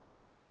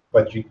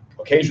 but you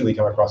occasionally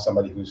come across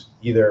somebody who's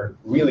either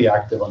really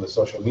active on the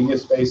social media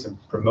space and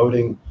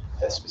promoting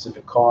a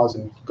specific cause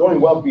and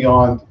going well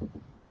beyond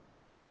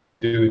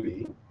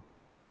duty,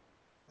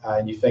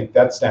 and you think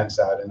that stands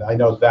out. And I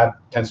know that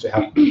tends to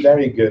have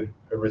very good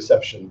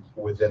reception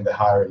within the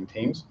hiring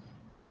teams,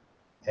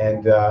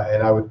 and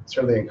I would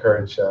certainly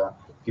encourage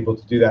people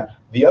to do that.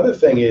 The other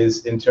thing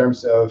is in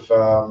terms of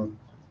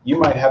you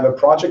might have a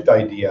project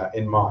idea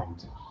in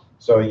mind,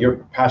 so you're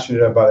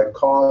passionate about a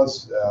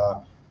cause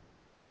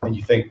and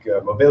you think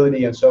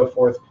mobility and so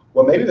forth.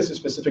 Well, maybe there's a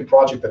specific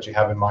project that you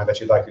have in mind that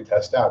you'd like to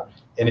test out.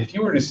 And if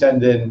you were to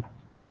send in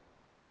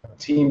a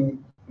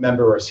team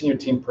member or a senior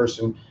team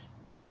person,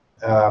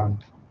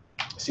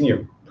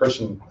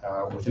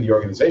 within the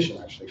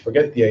organization, actually,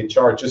 forget the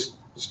HR, just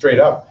straight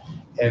up,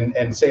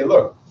 and say,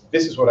 look,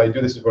 this is what I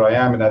do, this is what I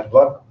am, and I'd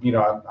love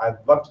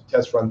to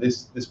test run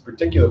this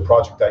particular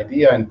project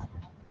idea,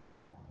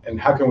 and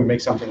how can we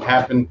make something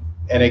happen?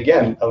 And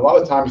again, a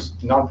lot of times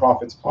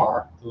nonprofits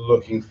are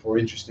looking for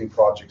interesting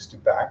projects to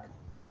back,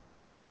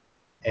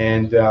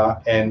 and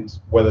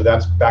whether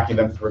that's backing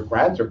them through a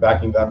grant or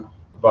backing them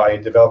by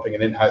developing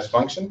an in-house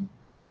function,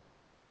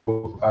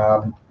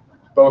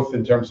 both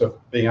in terms of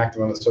being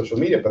active on the social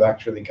media, but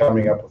actually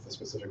coming up with a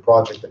specific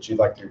project that you'd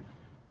like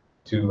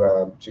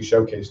to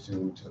showcase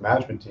to the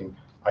management team.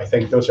 I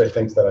think those are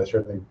things that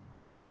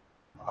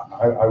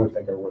I would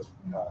think are worth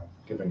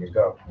giving a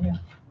go. Yeah.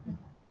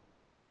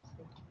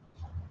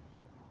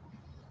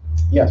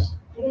 Yes.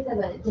 I guess I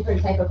have a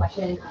different type of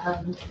question.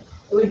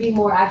 It would be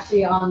more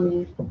actually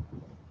on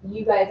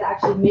you guys are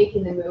actually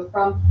making the move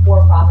from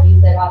for-profit,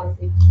 you said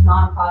obviously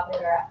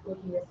non-profit or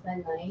looking to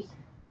spend money.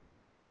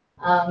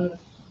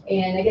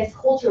 And I guess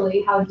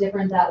culturally, how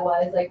different that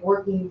was, like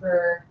working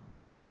for,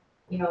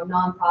 you know,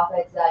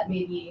 nonprofits that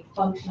maybe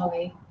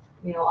functionally,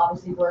 you know,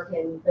 obviously work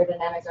and their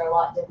dynamics are a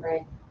lot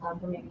different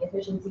from maybe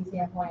efficiency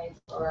standpoint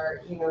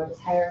or, you know,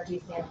 just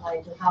hierarchy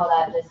standpoint, and how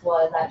this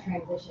was that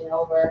transition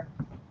over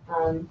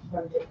from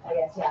just, I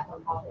guess, yeah,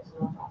 from profit to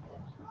nonprofit.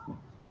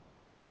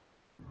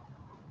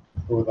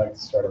 Who would like to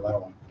start on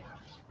that one?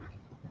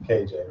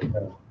 KJ, we're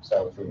gonna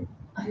start with you.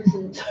 I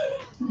wasn't.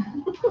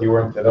 You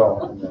weren't at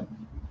all.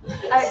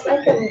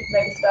 I can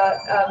maybe start.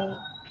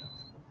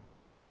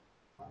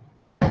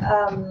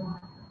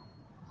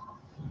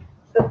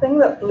 The thing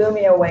that blew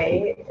me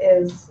away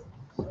is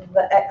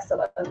the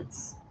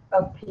excellence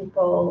of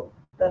people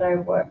that I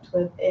worked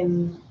with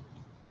in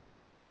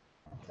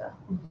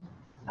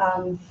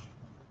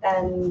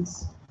and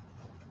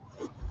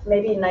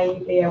maybe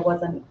naively I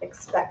wasn't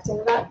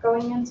expecting that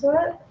going into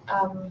it,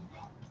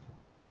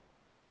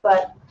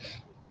 but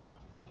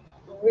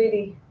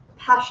really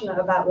passionate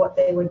about what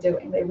they were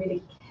doing. They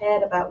really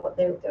cared about what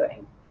they were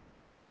doing,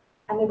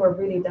 and they were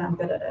really damn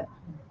good at it.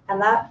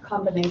 And that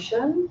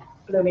combination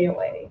blew me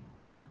away,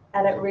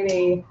 and it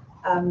really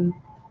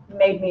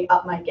made me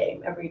up my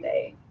game every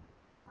day.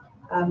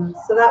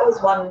 So that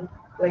was one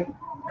like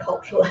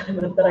cultural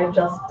element that I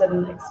just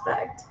didn't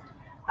expect.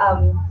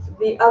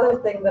 The other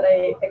thing that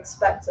I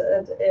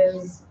expected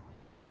is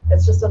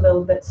it's just a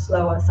little bit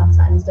slower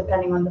sometimes,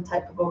 depending on the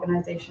type of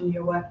organization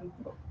you're working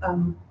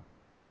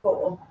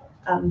for,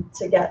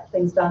 to get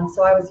things done.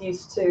 So I was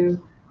used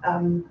to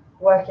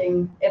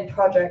working in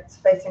projects,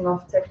 facing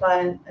off to a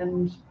client,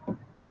 and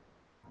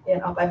you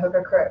know, by hook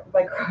or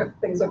by crook,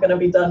 things are going to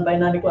be done by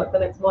 9 o'clock the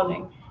next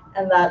morning.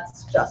 And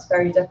that's just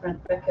very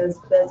different because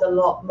there's a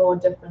lot more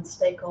different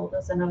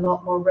stakeholders and a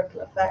lot more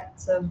ripple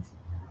effects of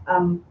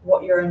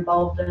what you're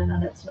involved in,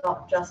 and it's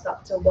not just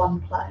up to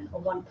one client or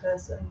one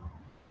person.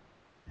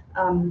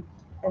 And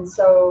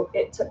so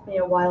it took me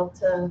a while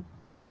to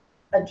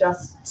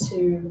adjust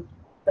to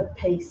the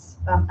pace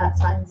at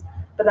times,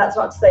 but that's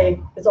not to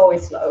say it's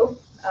always slow.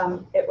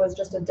 It was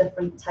just a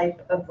different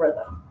type of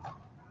rhythm.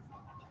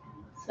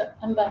 So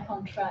I'm back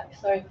on track.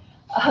 Sorry.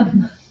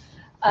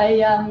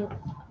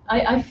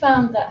 I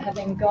found that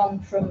having gone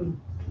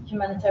from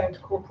humanitarian to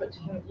corporate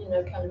to, you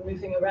know, kind of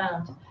moving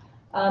around,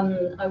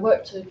 I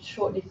worked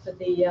shortly for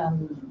the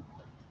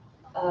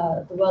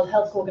World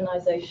Health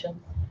Organization,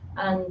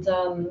 and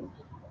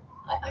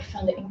I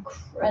found it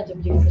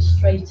incredibly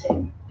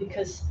frustrating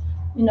because,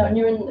 you know, when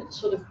you're in the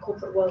sort of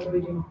corporate world where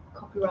you're doing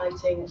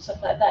copywriting and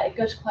stuff like that, it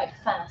goes quite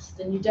fast,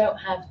 and you don't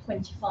have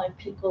 25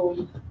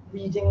 people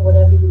reading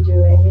whatever you're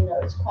doing. You know,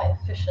 it's quite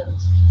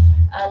efficient.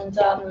 And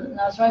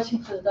I was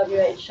writing for the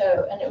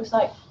WHO, and it was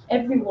like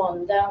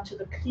everyone down to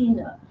the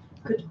cleaner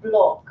could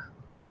block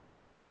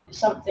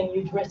something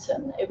you'd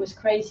written. It was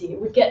crazy. It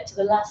would get to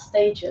the last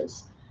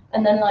stages,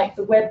 and then like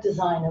the web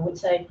designer would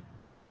say,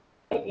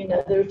 you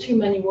know, there are too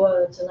many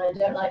words and I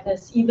don't like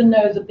this, even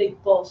though the big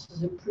boss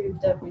has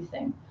approved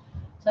everything.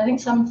 So I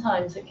think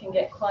sometimes it can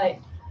get quite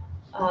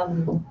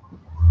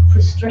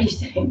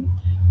frustrating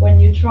when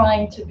you're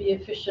trying to be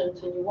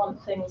efficient and you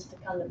want things to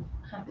kind of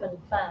happen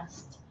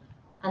fast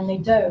and they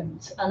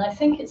don't. And I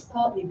think it's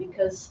partly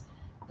because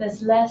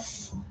there's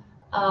less,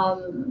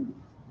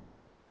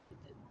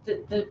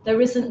 there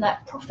isn't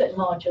that profit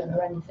margin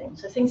or anything.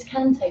 So things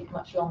can take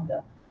much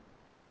longer.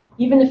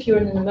 Even if you're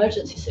in an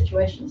emergency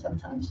situation,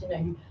 sometimes, you know,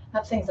 you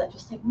have things that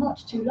just take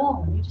much too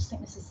long and you just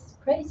think this is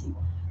crazy.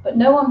 But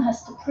no one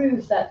has to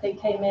prove that they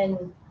came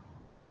in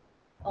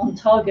on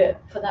target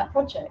for that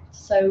project.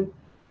 So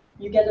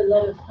you get a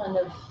lot of kind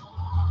of,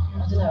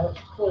 I don't know what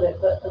to call it,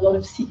 but a lot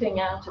of seeping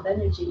out of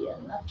energy.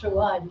 And after a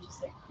while, you just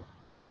think,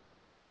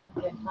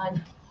 okay,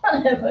 fine,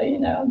 whatever, you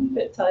know, I'm a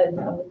bit tired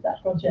now with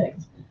that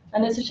project.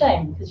 And it's a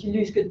shame because you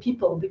lose good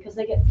people because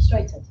they get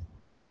frustrated.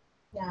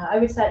 Yeah, I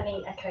would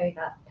certainly echo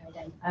that.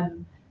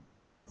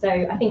 So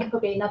I think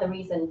probably another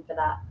reason for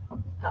that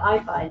I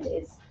find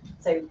is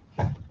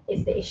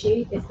the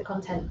issue, is the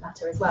content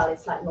matter as well.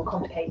 It's slightly more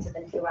complicated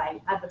than if you're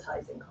writing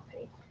advertising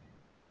copy.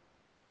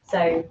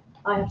 So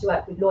I have to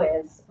work with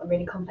lawyers on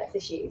really complex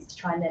issues to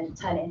try and then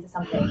turn it into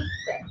something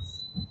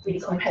that's really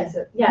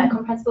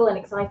comprehensible and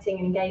exciting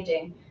and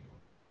engaging.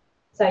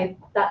 So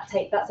that's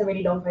a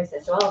really long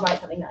process. So I'll write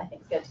something that I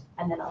think is good,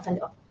 and then I'll send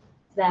it off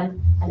to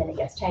them, and then it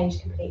gets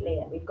changed completely,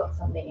 and we've got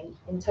something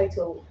in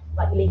total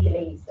like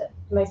legalese that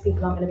most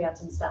people aren't going to be able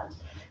to understand.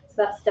 So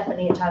that's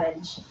definitely a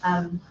challenge.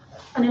 And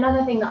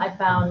another thing that I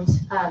found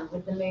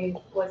with the move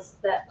was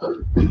that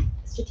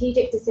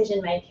strategic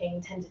decision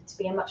making tended to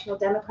be a much more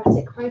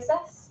democratic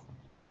process.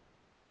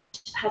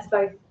 It has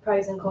both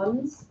pros and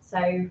cons. So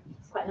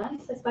it's quite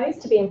nice, I suppose,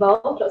 to be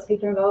involved. Lots of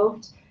people are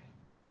involved.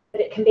 But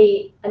it can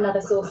be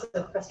another source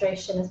of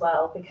frustration as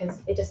well,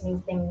 because it just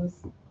means things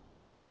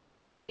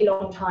take a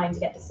long time to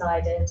get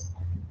decided,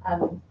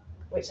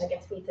 which I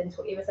guess feeds into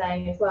what you were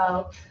saying as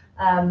well.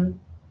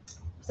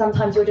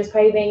 Sometimes you're just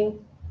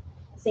craving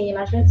senior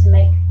management to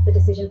make the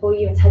decision for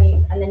you and tell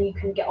you, and then you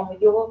can get on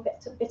with your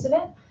bit of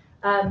it.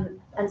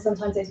 And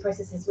sometimes those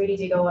processes really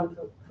do go on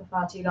for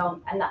far too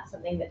long, and that's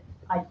something that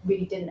I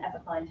really didn't ever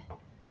find in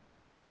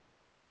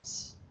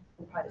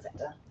the private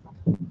sector.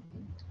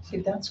 See,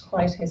 that's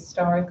quite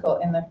historical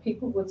in that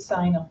people would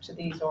sign up to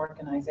these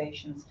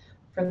organisations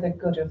for the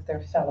good of their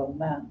fellow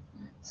man.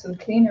 So the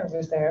cleaner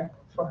was there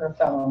for her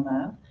fellow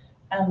man,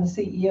 and the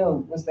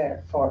CEO was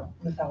there for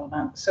the fellow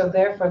man. So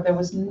therefore, there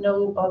was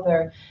no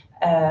other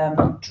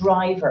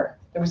driver.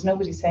 There was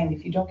nobody saying,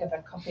 if you don't get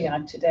that copy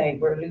out today,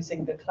 we're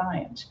losing the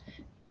client.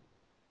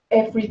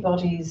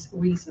 Everybody's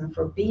reason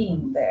for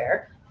being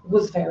there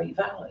was very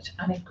valid,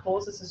 and it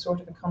causes a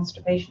sort of a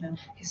constipation. And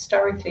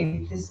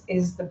historically, this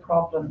is the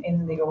problem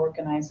in the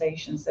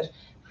organisations, that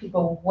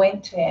people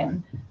went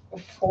in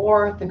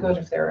for the good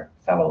of their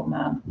fellow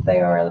man. They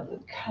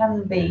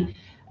can be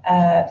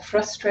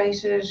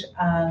frustrated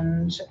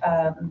and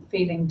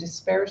feeling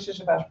dispirited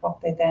about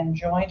what they then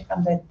joined,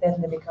 and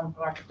then they become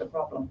part of the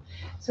problem.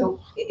 So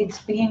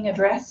it's being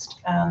addressed,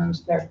 and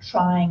they're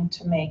trying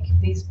to make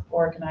these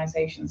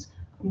organisations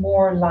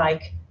more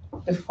like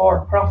the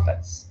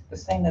for-profits, the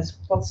same as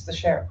what's the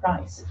share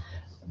price.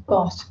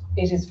 But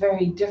it is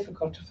very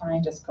difficult to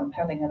find as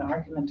compelling an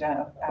argument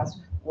as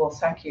we'll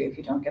sack you if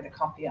you don't get a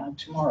copy out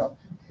tomorrow,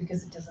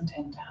 because it doesn't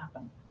tend to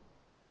happen.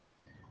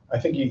 I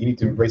think you need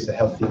to embrace a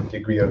healthy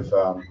degree of,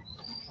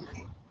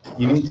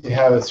 you need to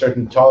have a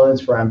certain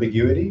tolerance for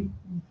ambiguity,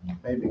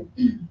 maybe.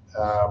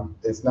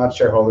 It's not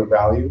shareholder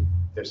value.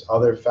 There's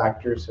other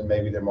factors, and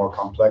maybe they're more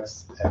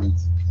complex and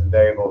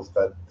variables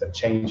that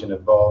change and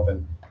evolve,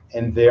 and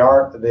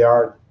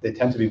they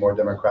tend to be more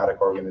democratic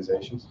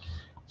organizations.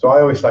 So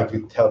I always like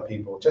to tell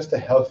people just a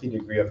healthy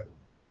degree of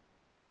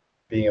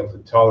being able to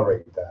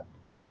tolerate that.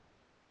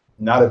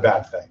 Not a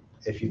bad thing.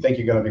 If you think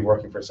you're going to be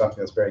working for something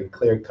that's very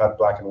clear cut,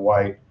 black and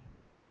white,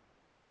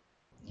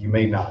 you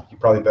may not. You're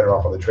probably better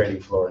off on the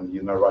trading floor, and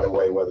you know right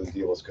away whether the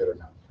deal is good or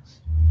not.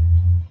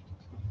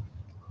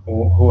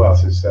 Who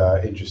else is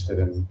interested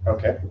in?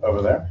 Okay,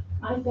 over there.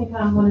 I think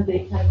I'm one of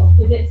the kind of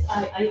opposites.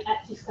 I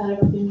actually started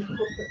off in the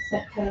corporate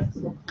sector,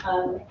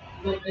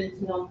 went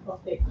into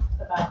non-profit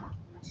about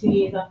 2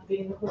 years after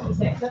being in the corporate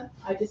sector.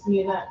 I just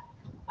knew that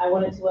I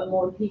wanted to work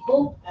more with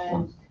people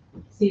and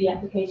see the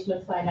application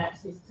of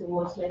finances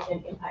towards making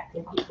an impact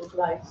in people's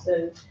lives.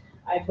 So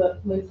I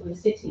moved from the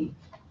city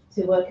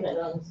to working at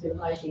London School of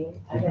Hygiene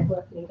and then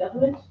working in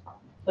government.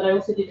 But I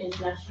also did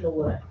international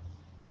work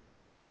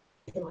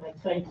in my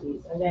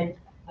 20s, and then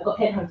I got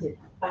headhunted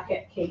back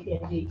at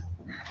KPMG.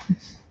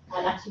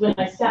 And actually, when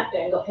I sat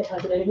there and got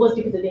headhunted, and it was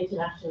because of the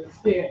international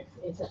experience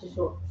in such a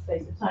short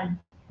space of time,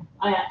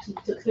 I actually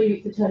took 3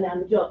 weeks to turn down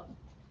the job.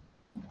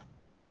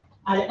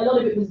 And a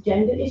lot of it was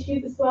gender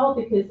issues as well,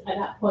 because at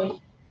that point,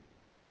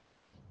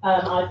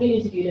 I'd been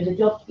interviewed, and the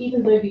job,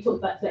 even though we talked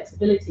about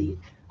flexibility,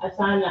 I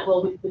found that,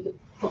 well, with the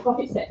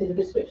for-profit sector, the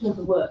description of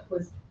the work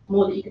was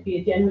more that you could be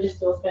a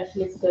generalist or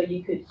specialist, so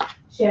you could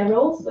share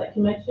roles, like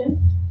you mentioned.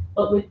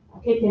 But with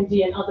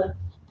KPMG and other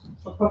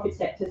for-profit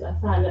sectors, I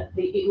found that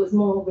it was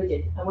more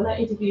rigid. And when I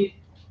interviewed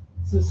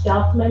some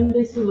staff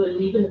members who were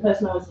leaving the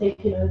person I was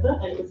taking over,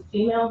 and it was a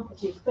female, and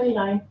she was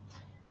 29,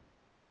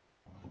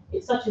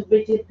 it's such a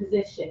rigid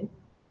position.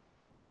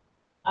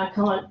 I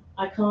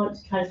can't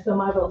transfer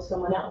my role to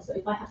someone else. So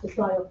if I have to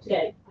fly off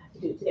today, I have to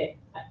do it today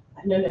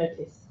at no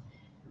notice.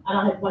 And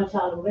I had one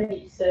child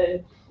already,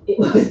 so it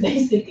was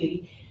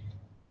basically,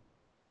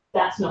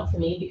 that's not for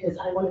me, because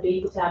I want to be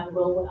able to have a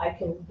role where I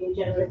can be a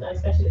generalist and a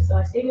specialist. So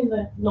I stayed in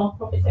the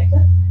non-profit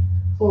sector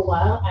for a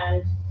while,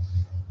 and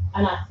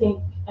I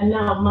think, and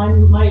now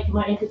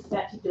my interest is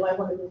actually, do I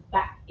want to move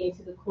back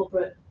into the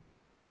corporate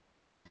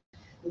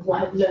with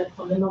what I've learned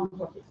from the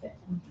non-profit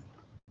sector?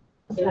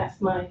 So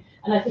that's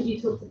and I think you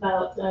talked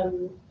about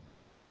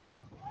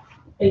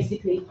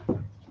basically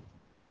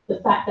the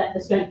fact that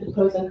the strength of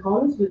pros and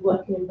cons with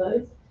working in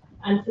both.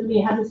 And for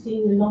me, having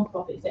seen the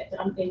non-profit sector,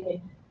 I'm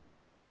thinking,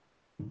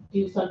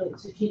 do something at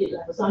strategic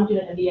level. So I'm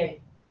doing an MBA,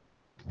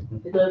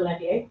 the global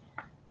MBA.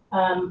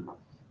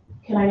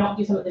 Can I not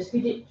do something at the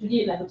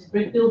strategic level to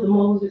build the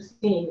models we've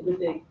seen with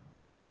the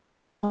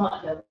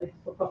partner with the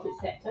for-profit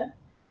sector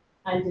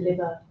and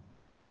deliver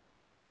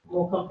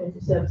more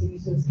comprehensive services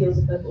using the skills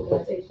of both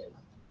organizations?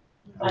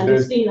 And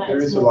there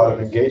is a lot of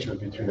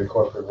engagement between the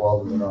corporate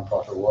world and the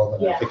nonprofit world,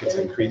 and yeah, I think it's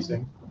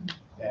increasing.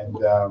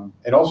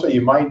 And also,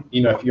 you might,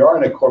 if you are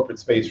in a corporate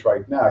space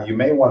right now, you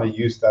may want to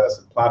use that as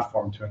a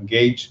platform to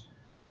engage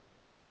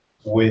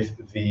with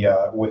the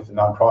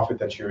nonprofit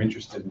that you're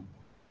interested in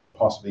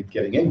possibly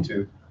getting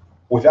into,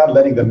 without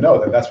letting them know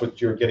that that's what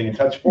you're getting in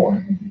touch for.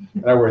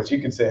 In other words, you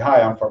can say,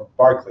 "Hi, I'm from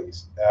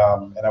Barclays,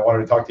 and I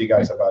wanted to talk to you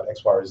guys about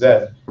X, Y, or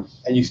Z."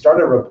 And you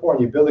start a rapport,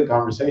 and you build a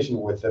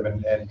conversation with them,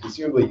 and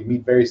conceivably you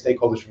meet various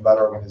stakeholders from that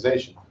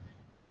organization.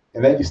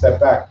 And then you step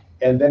back,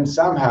 and then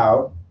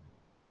somehow,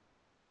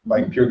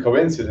 like pure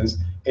coincidence,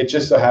 it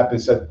just so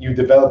happens that you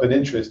develop an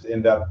interest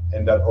in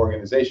that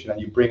organization,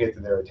 and you bring it to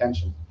their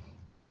attention.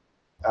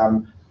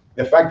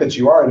 The fact that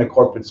you are in a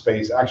corporate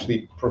space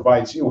actually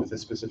provides you with a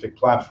specific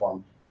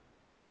platform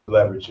to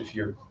leverage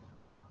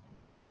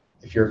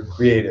if you're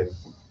creative,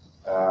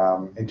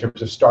 in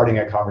terms of starting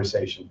a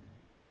conversation.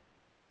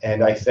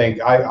 And I think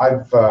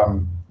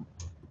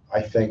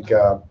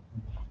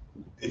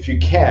if you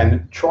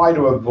can, try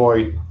to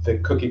avoid the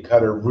cookie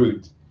cutter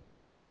route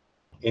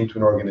into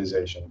an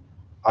organization.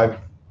 I've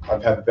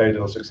had very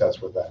little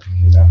success with that.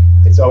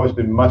 It's always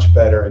been much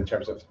better in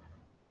terms of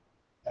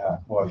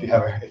well,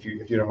 if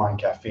you don't mind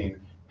caffeine,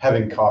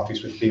 having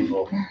coffees with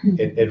people,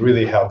 it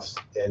really helps,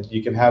 and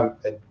you can have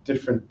a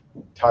different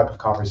type of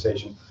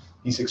conversation.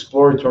 These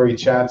exploratory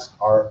chats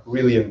are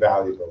really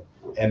invaluable,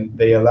 and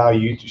they allow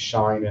you to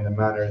shine in a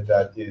manner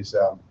that is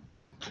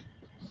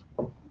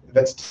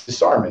that's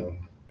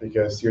disarming,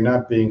 because you're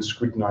not being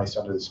scrutinized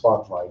under the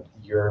spotlight.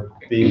 You're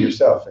being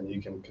yourself, and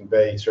you can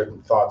convey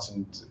certain thoughts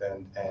and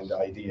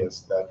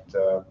ideas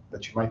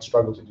that you might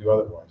struggle to do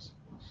otherwise.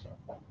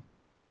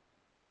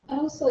 I'd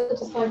also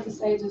just like to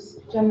say, just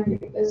generally,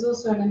 there's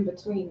also an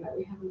in-between that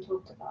we haven't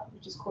talked about,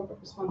 which is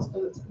corporate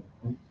responsibility.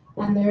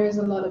 And there is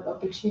a lot of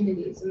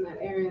opportunities in that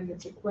area, and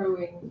it's a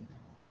growing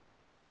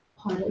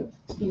part of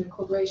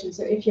corporations.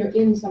 So if you're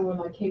in somewhere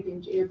like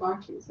KPMG or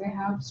Barclays, they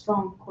have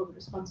strong corporate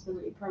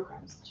responsibility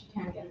programs that you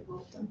can get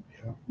involved in.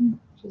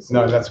 Yeah.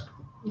 No, that's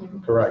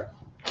correct.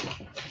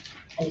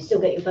 And you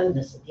still get your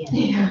bonus at the end.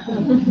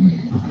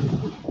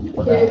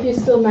 Yeah, if you're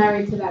still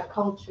married to that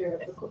culture of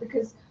the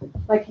because,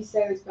 like you say,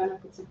 there's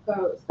benefits of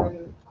both.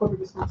 And corporate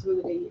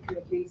responsibility, you can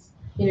at least,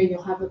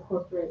 you'll have the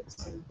corporate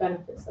sort of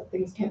benefits that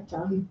things get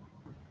done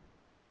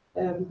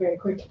very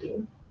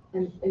quickly,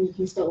 and you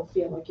can still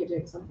feel like you're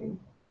doing something.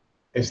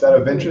 Is that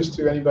of interest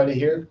to anybody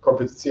here?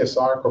 Corporate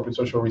CSR, corporate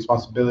social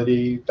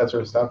responsibility, that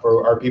sort of stuff,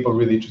 or are people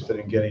really interested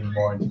in getting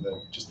more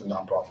into just the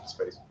nonprofit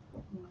space?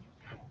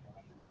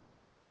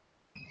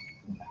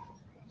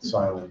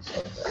 Silence.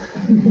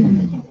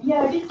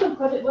 Yeah, I did some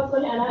project work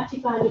on it, and I actually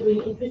found it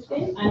really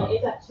interesting. And it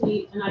is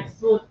actually, and I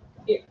explored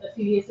it a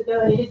few years ago,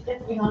 and it is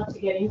definitely hard to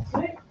get into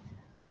it.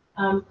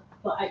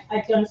 But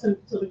I've done some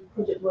sort of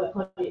project work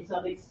on it, so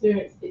I've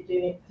experienced it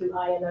doing it through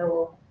ILO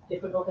or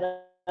different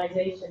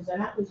organizations,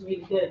 and that was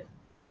really good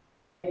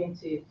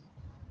into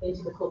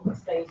the corporate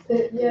space.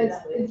 Yeah,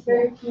 it's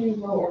very few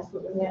roles,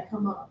 but when they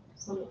come up,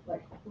 some of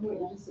like what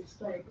you just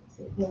explained,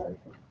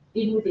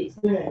 even with the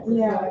experience,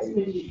 it's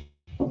really.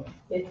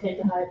 They tend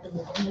to hire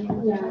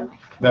from yeah.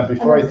 Now,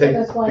 before I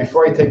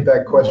take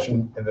that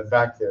question in the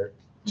back there,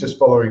 just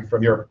following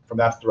from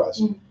that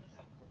thrust,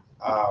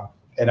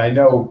 and I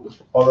know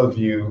all of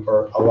you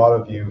or a lot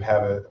of you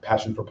have a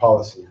passion for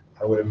policy,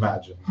 I would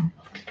imagine.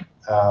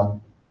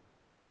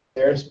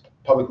 There's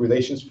public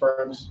relations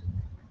firms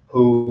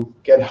who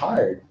get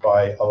hired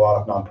by a lot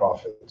of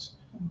nonprofits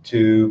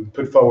to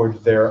put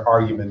forward their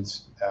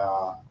arguments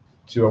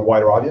to a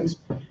wider audience.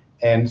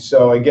 And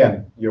so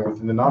again, you're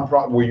within the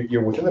nonprofit,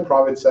 you're within the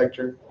private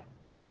sector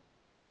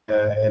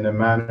in a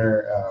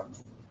manner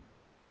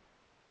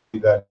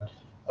that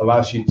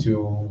allows you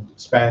to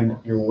span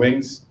your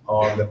wings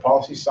on the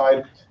policy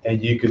side, and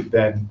you could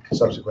then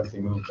subsequently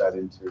move that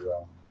into.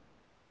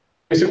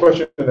 Here's a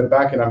question in the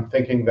back, and I'm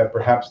thinking that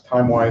perhaps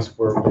time-wise,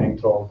 we're being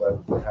told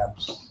that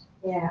perhaps.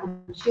 Yeah,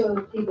 I'm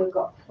sure people have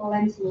got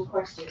plenty more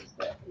questions,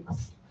 but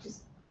it's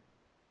just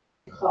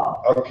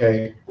clock.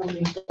 Okay. And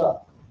we've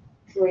got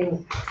 3.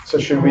 So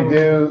should we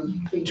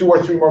do 2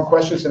 or 3 more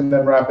questions and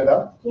then wrap it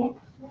up? Yeah.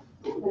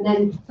 And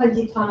then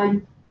plenty of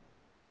time.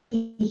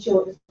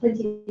 Sure, there's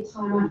plenty of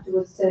time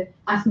afterwards to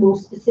ask more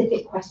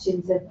specific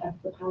questions of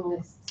the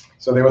panelists.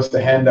 So there was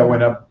the hand that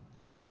went up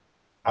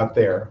out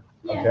there.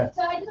 Yeah, okay.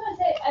 So I just want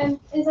to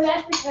say, in South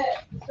Africa,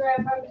 where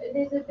I'm from,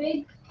 there's a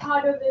big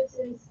part of it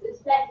is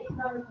Black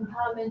economic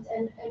empowerment,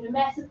 and a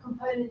massive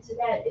component to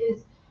that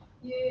is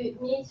you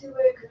need to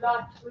work a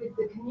lot with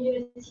the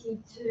community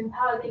to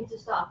empower them to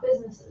start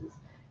businesses.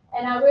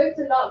 And I worked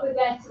a lot with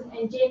that,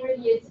 and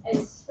generally,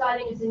 as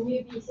starting as a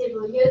newbie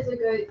several years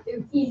ago, it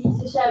was easy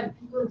to shove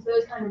people into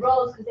those kind of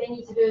roles because they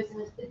need to do it,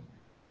 and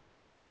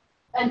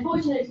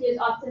unfortunately, it's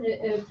often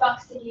a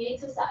box-ticking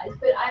exercise.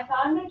 But I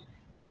found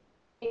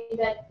it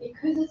that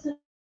because it's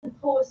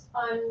enforced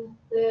on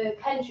the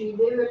country,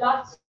 there were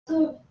lots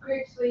of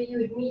groups where you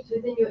would meet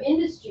within your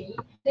industry,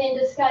 then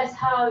discuss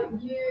how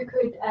you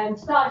could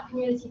start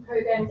community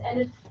programs, and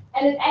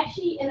it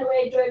actually, in a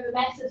way, drove a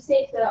massive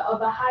sector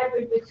of a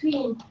hybrid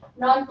between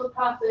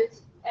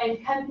non-for-profit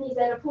and companies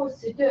that are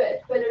forced to do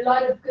it. But a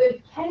lot of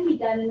good can be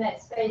done in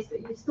that space,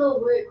 but you still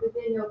work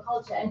within your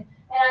culture. And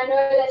I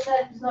know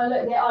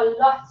that there are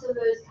lots of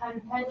those kind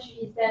of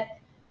countries that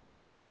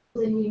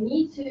and you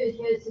need to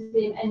adhere to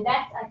them, and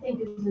that I think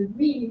is a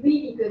really,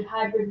 really good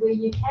hybrid where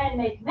you can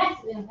make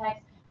massive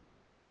impact,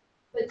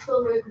 but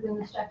still work within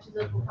the structures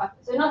of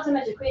for-profit. So not so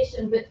much a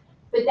question, but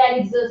that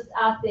exists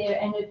out there,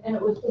 and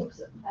it was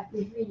awesome. Like it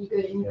was really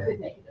good, and you could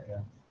make it.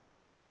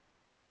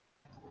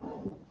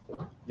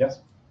 Yes.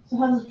 So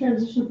how does the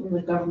transition from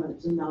the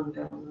government to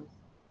non-government?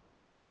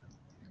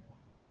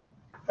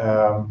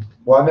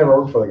 Well, I never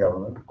worked for the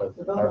government, but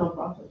They're both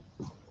non-profit.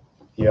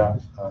 Yeah,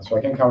 so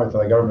I can comment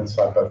on the government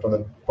side, but from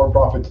the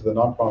for-profit to the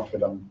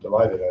non-profit, I'm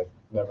delighted. I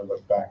never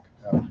looked back.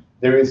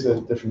 There is a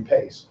different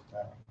pace,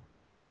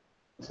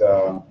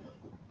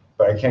 but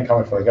but I can't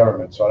comment for the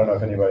government, so I don't know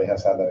if anybody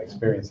has had that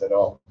experience at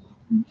all.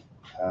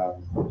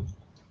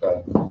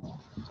 But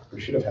we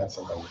should have had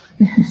somebody.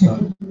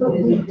 But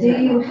we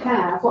do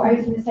have, what I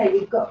was going to say,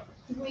 we've got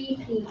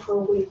 3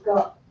 people. We've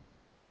got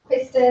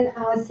Kristen,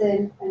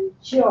 Alison, and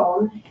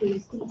John,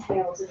 whose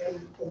details are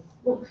in the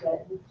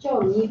booklet. And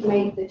John, you've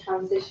made the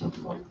transition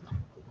from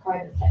the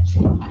private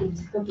sector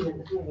into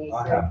government, haven't you?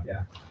 I have,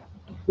 yeah.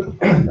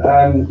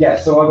 Yeah,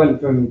 so I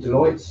went from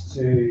Deloitte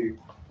to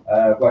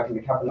work in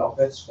the Cabinet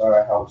Office,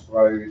 where I helped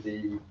grow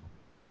the.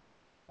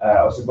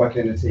 I was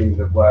working in a team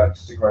that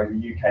worked to grow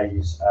the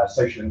UK's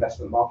social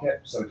investment market,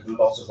 so we did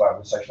lots of work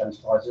with social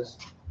enterprises.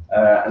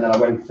 And then I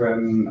went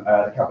from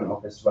the Cabinet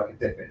Office to work at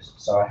DFID.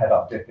 So I head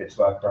up DFID's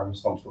work around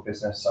responsible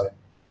business. So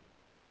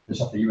the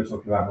stuff that you were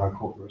talking about around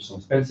corporate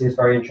responsibility is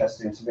very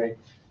interesting to me.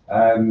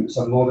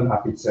 So I'm more than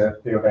happy to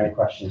field any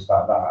questions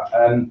about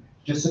that.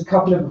 Just a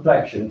couple of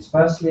reflections.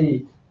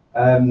 Firstly,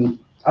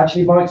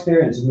 actually my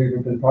experience of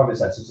moving from the private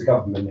sector to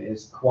government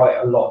is quite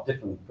a lot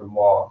different from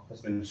what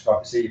has been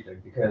described this evening,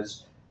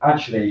 because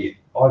actually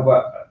I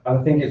work, and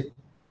I think it's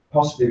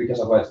possibly because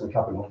I worked in the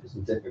Cabinet Office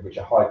in DFID, which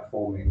are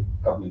high-performing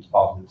government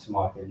departments, in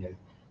my opinion.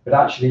 But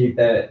actually,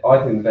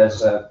 I think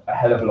there's a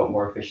hell of a lot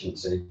more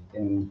efficiency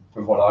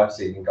from what I've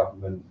seen in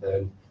government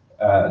than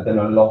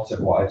a lot of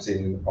what I've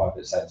seen in the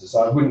private sector.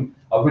 So I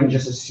wouldn't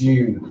just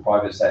assume that the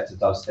private sector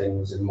does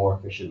things in a more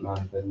efficient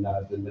manner than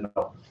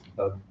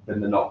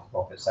the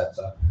not-for-profit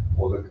sector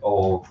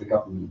or the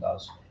government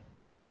does.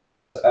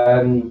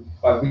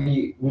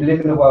 We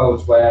live in a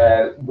world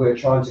where we're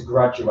trying to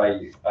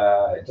graduate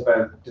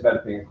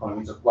developing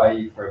economies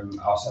away from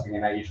us having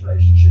an age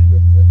relationship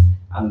with them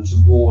and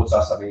towards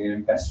us having an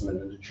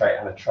investment and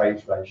a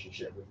trade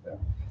relationship with them.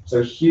 So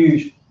a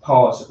huge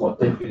part of what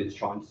DFID is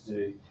trying to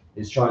do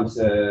is trying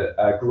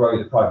to grow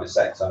the private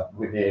sector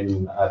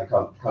within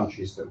the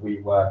countries that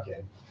we work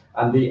in.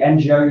 And the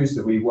NGOs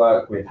that we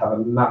work with have a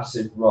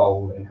massive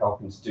role in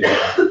helping to do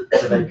that.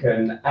 So they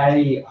can,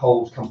 A,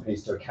 hold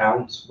companies to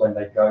account when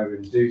they go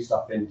and do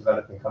stuff in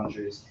developing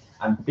countries,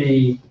 and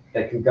B,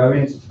 they can go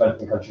into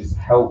developing countries and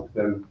help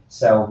them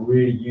sell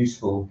really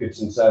useful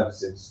goods and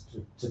services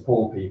to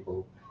poor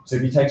people. So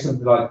if you take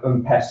something like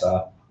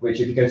M-Pesa, which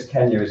if you go to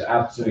Kenya is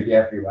absolutely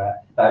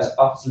everywhere, that has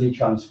utterly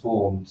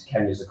transformed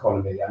Kenya's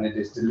economy, and it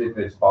is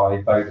delivered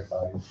by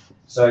Vodafone.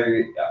 So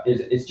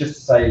it's just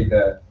to say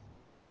that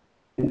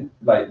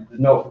like the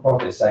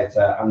not-for-profit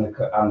sector and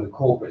the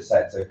corporate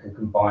sector can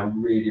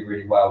combine really,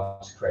 really well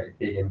to create a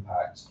big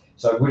impact.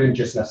 So I wouldn't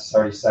just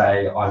necessarily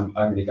say I'm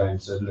only going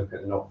to look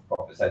at the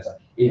not-for-profit sector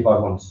if I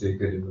want to do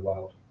good in the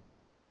world.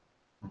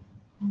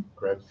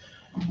 Great.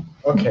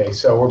 Okay,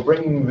 so we're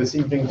bringing this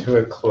evening to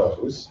a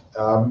close.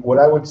 What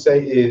I would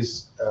say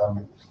is,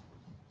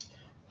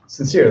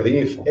 sincerely,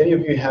 if any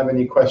of you have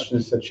any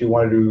questions that you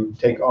wanted to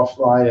take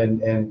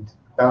offline and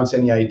bounce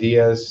any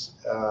ideas,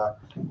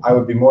 I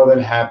would be more than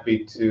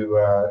happy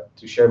to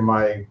share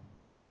my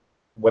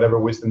whatever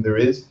wisdom there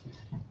is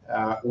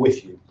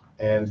with you.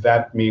 And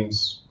that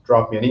means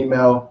drop me an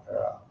email.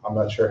 I'm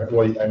not sure.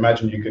 Well, I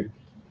imagine you could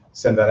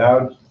send that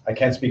out. I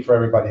can't speak for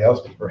everybody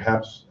else, but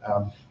perhaps.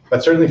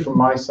 But certainly from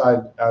my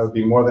side, I would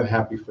be more than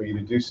happy for you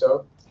to do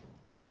so.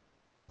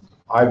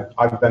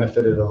 I've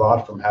benefited a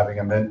lot from having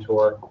a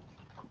mentor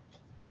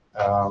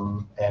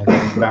and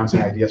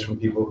bouncing ideas from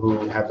people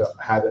who have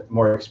had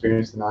more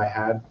experience than I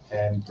had.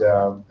 And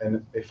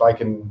if I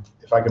can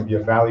be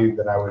of value,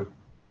 then I would,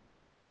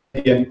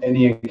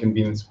 any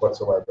inconvenience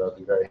whatsoever, I'd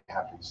be very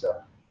happy. So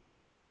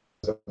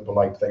it's a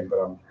polite thing, but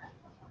I'm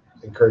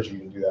encouraging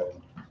you to do that.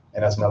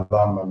 And as an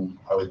alum,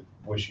 I would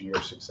wish you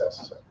your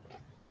success. So.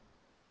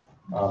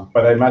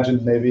 But I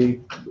imagine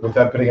maybe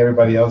without putting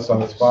everybody else on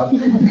the spot.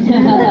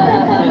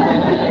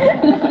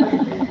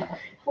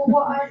 Well,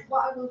 what I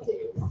will do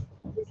is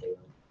obviously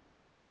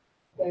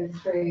go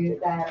through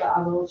there, but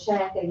I will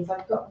share things.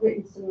 I've got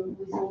written some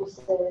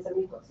resources, and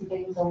we've got some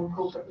things on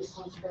corporate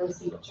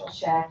responsibility which I'll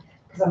share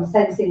because I'm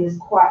sensing there's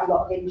quite a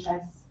lot of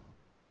interest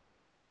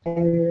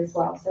area as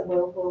well. So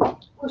we'll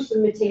push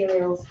some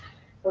materials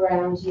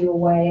around your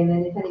way, and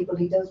then if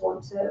anybody does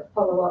want to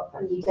follow up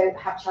and you don't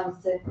have a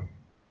chance to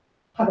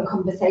have a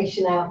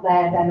conversation out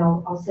there, then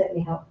I'll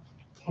certainly help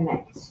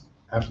connect.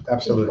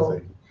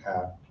 Absolutely.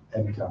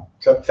 Anytime.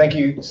 So thank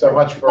you so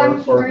much for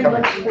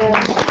coming. Thank you very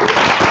much.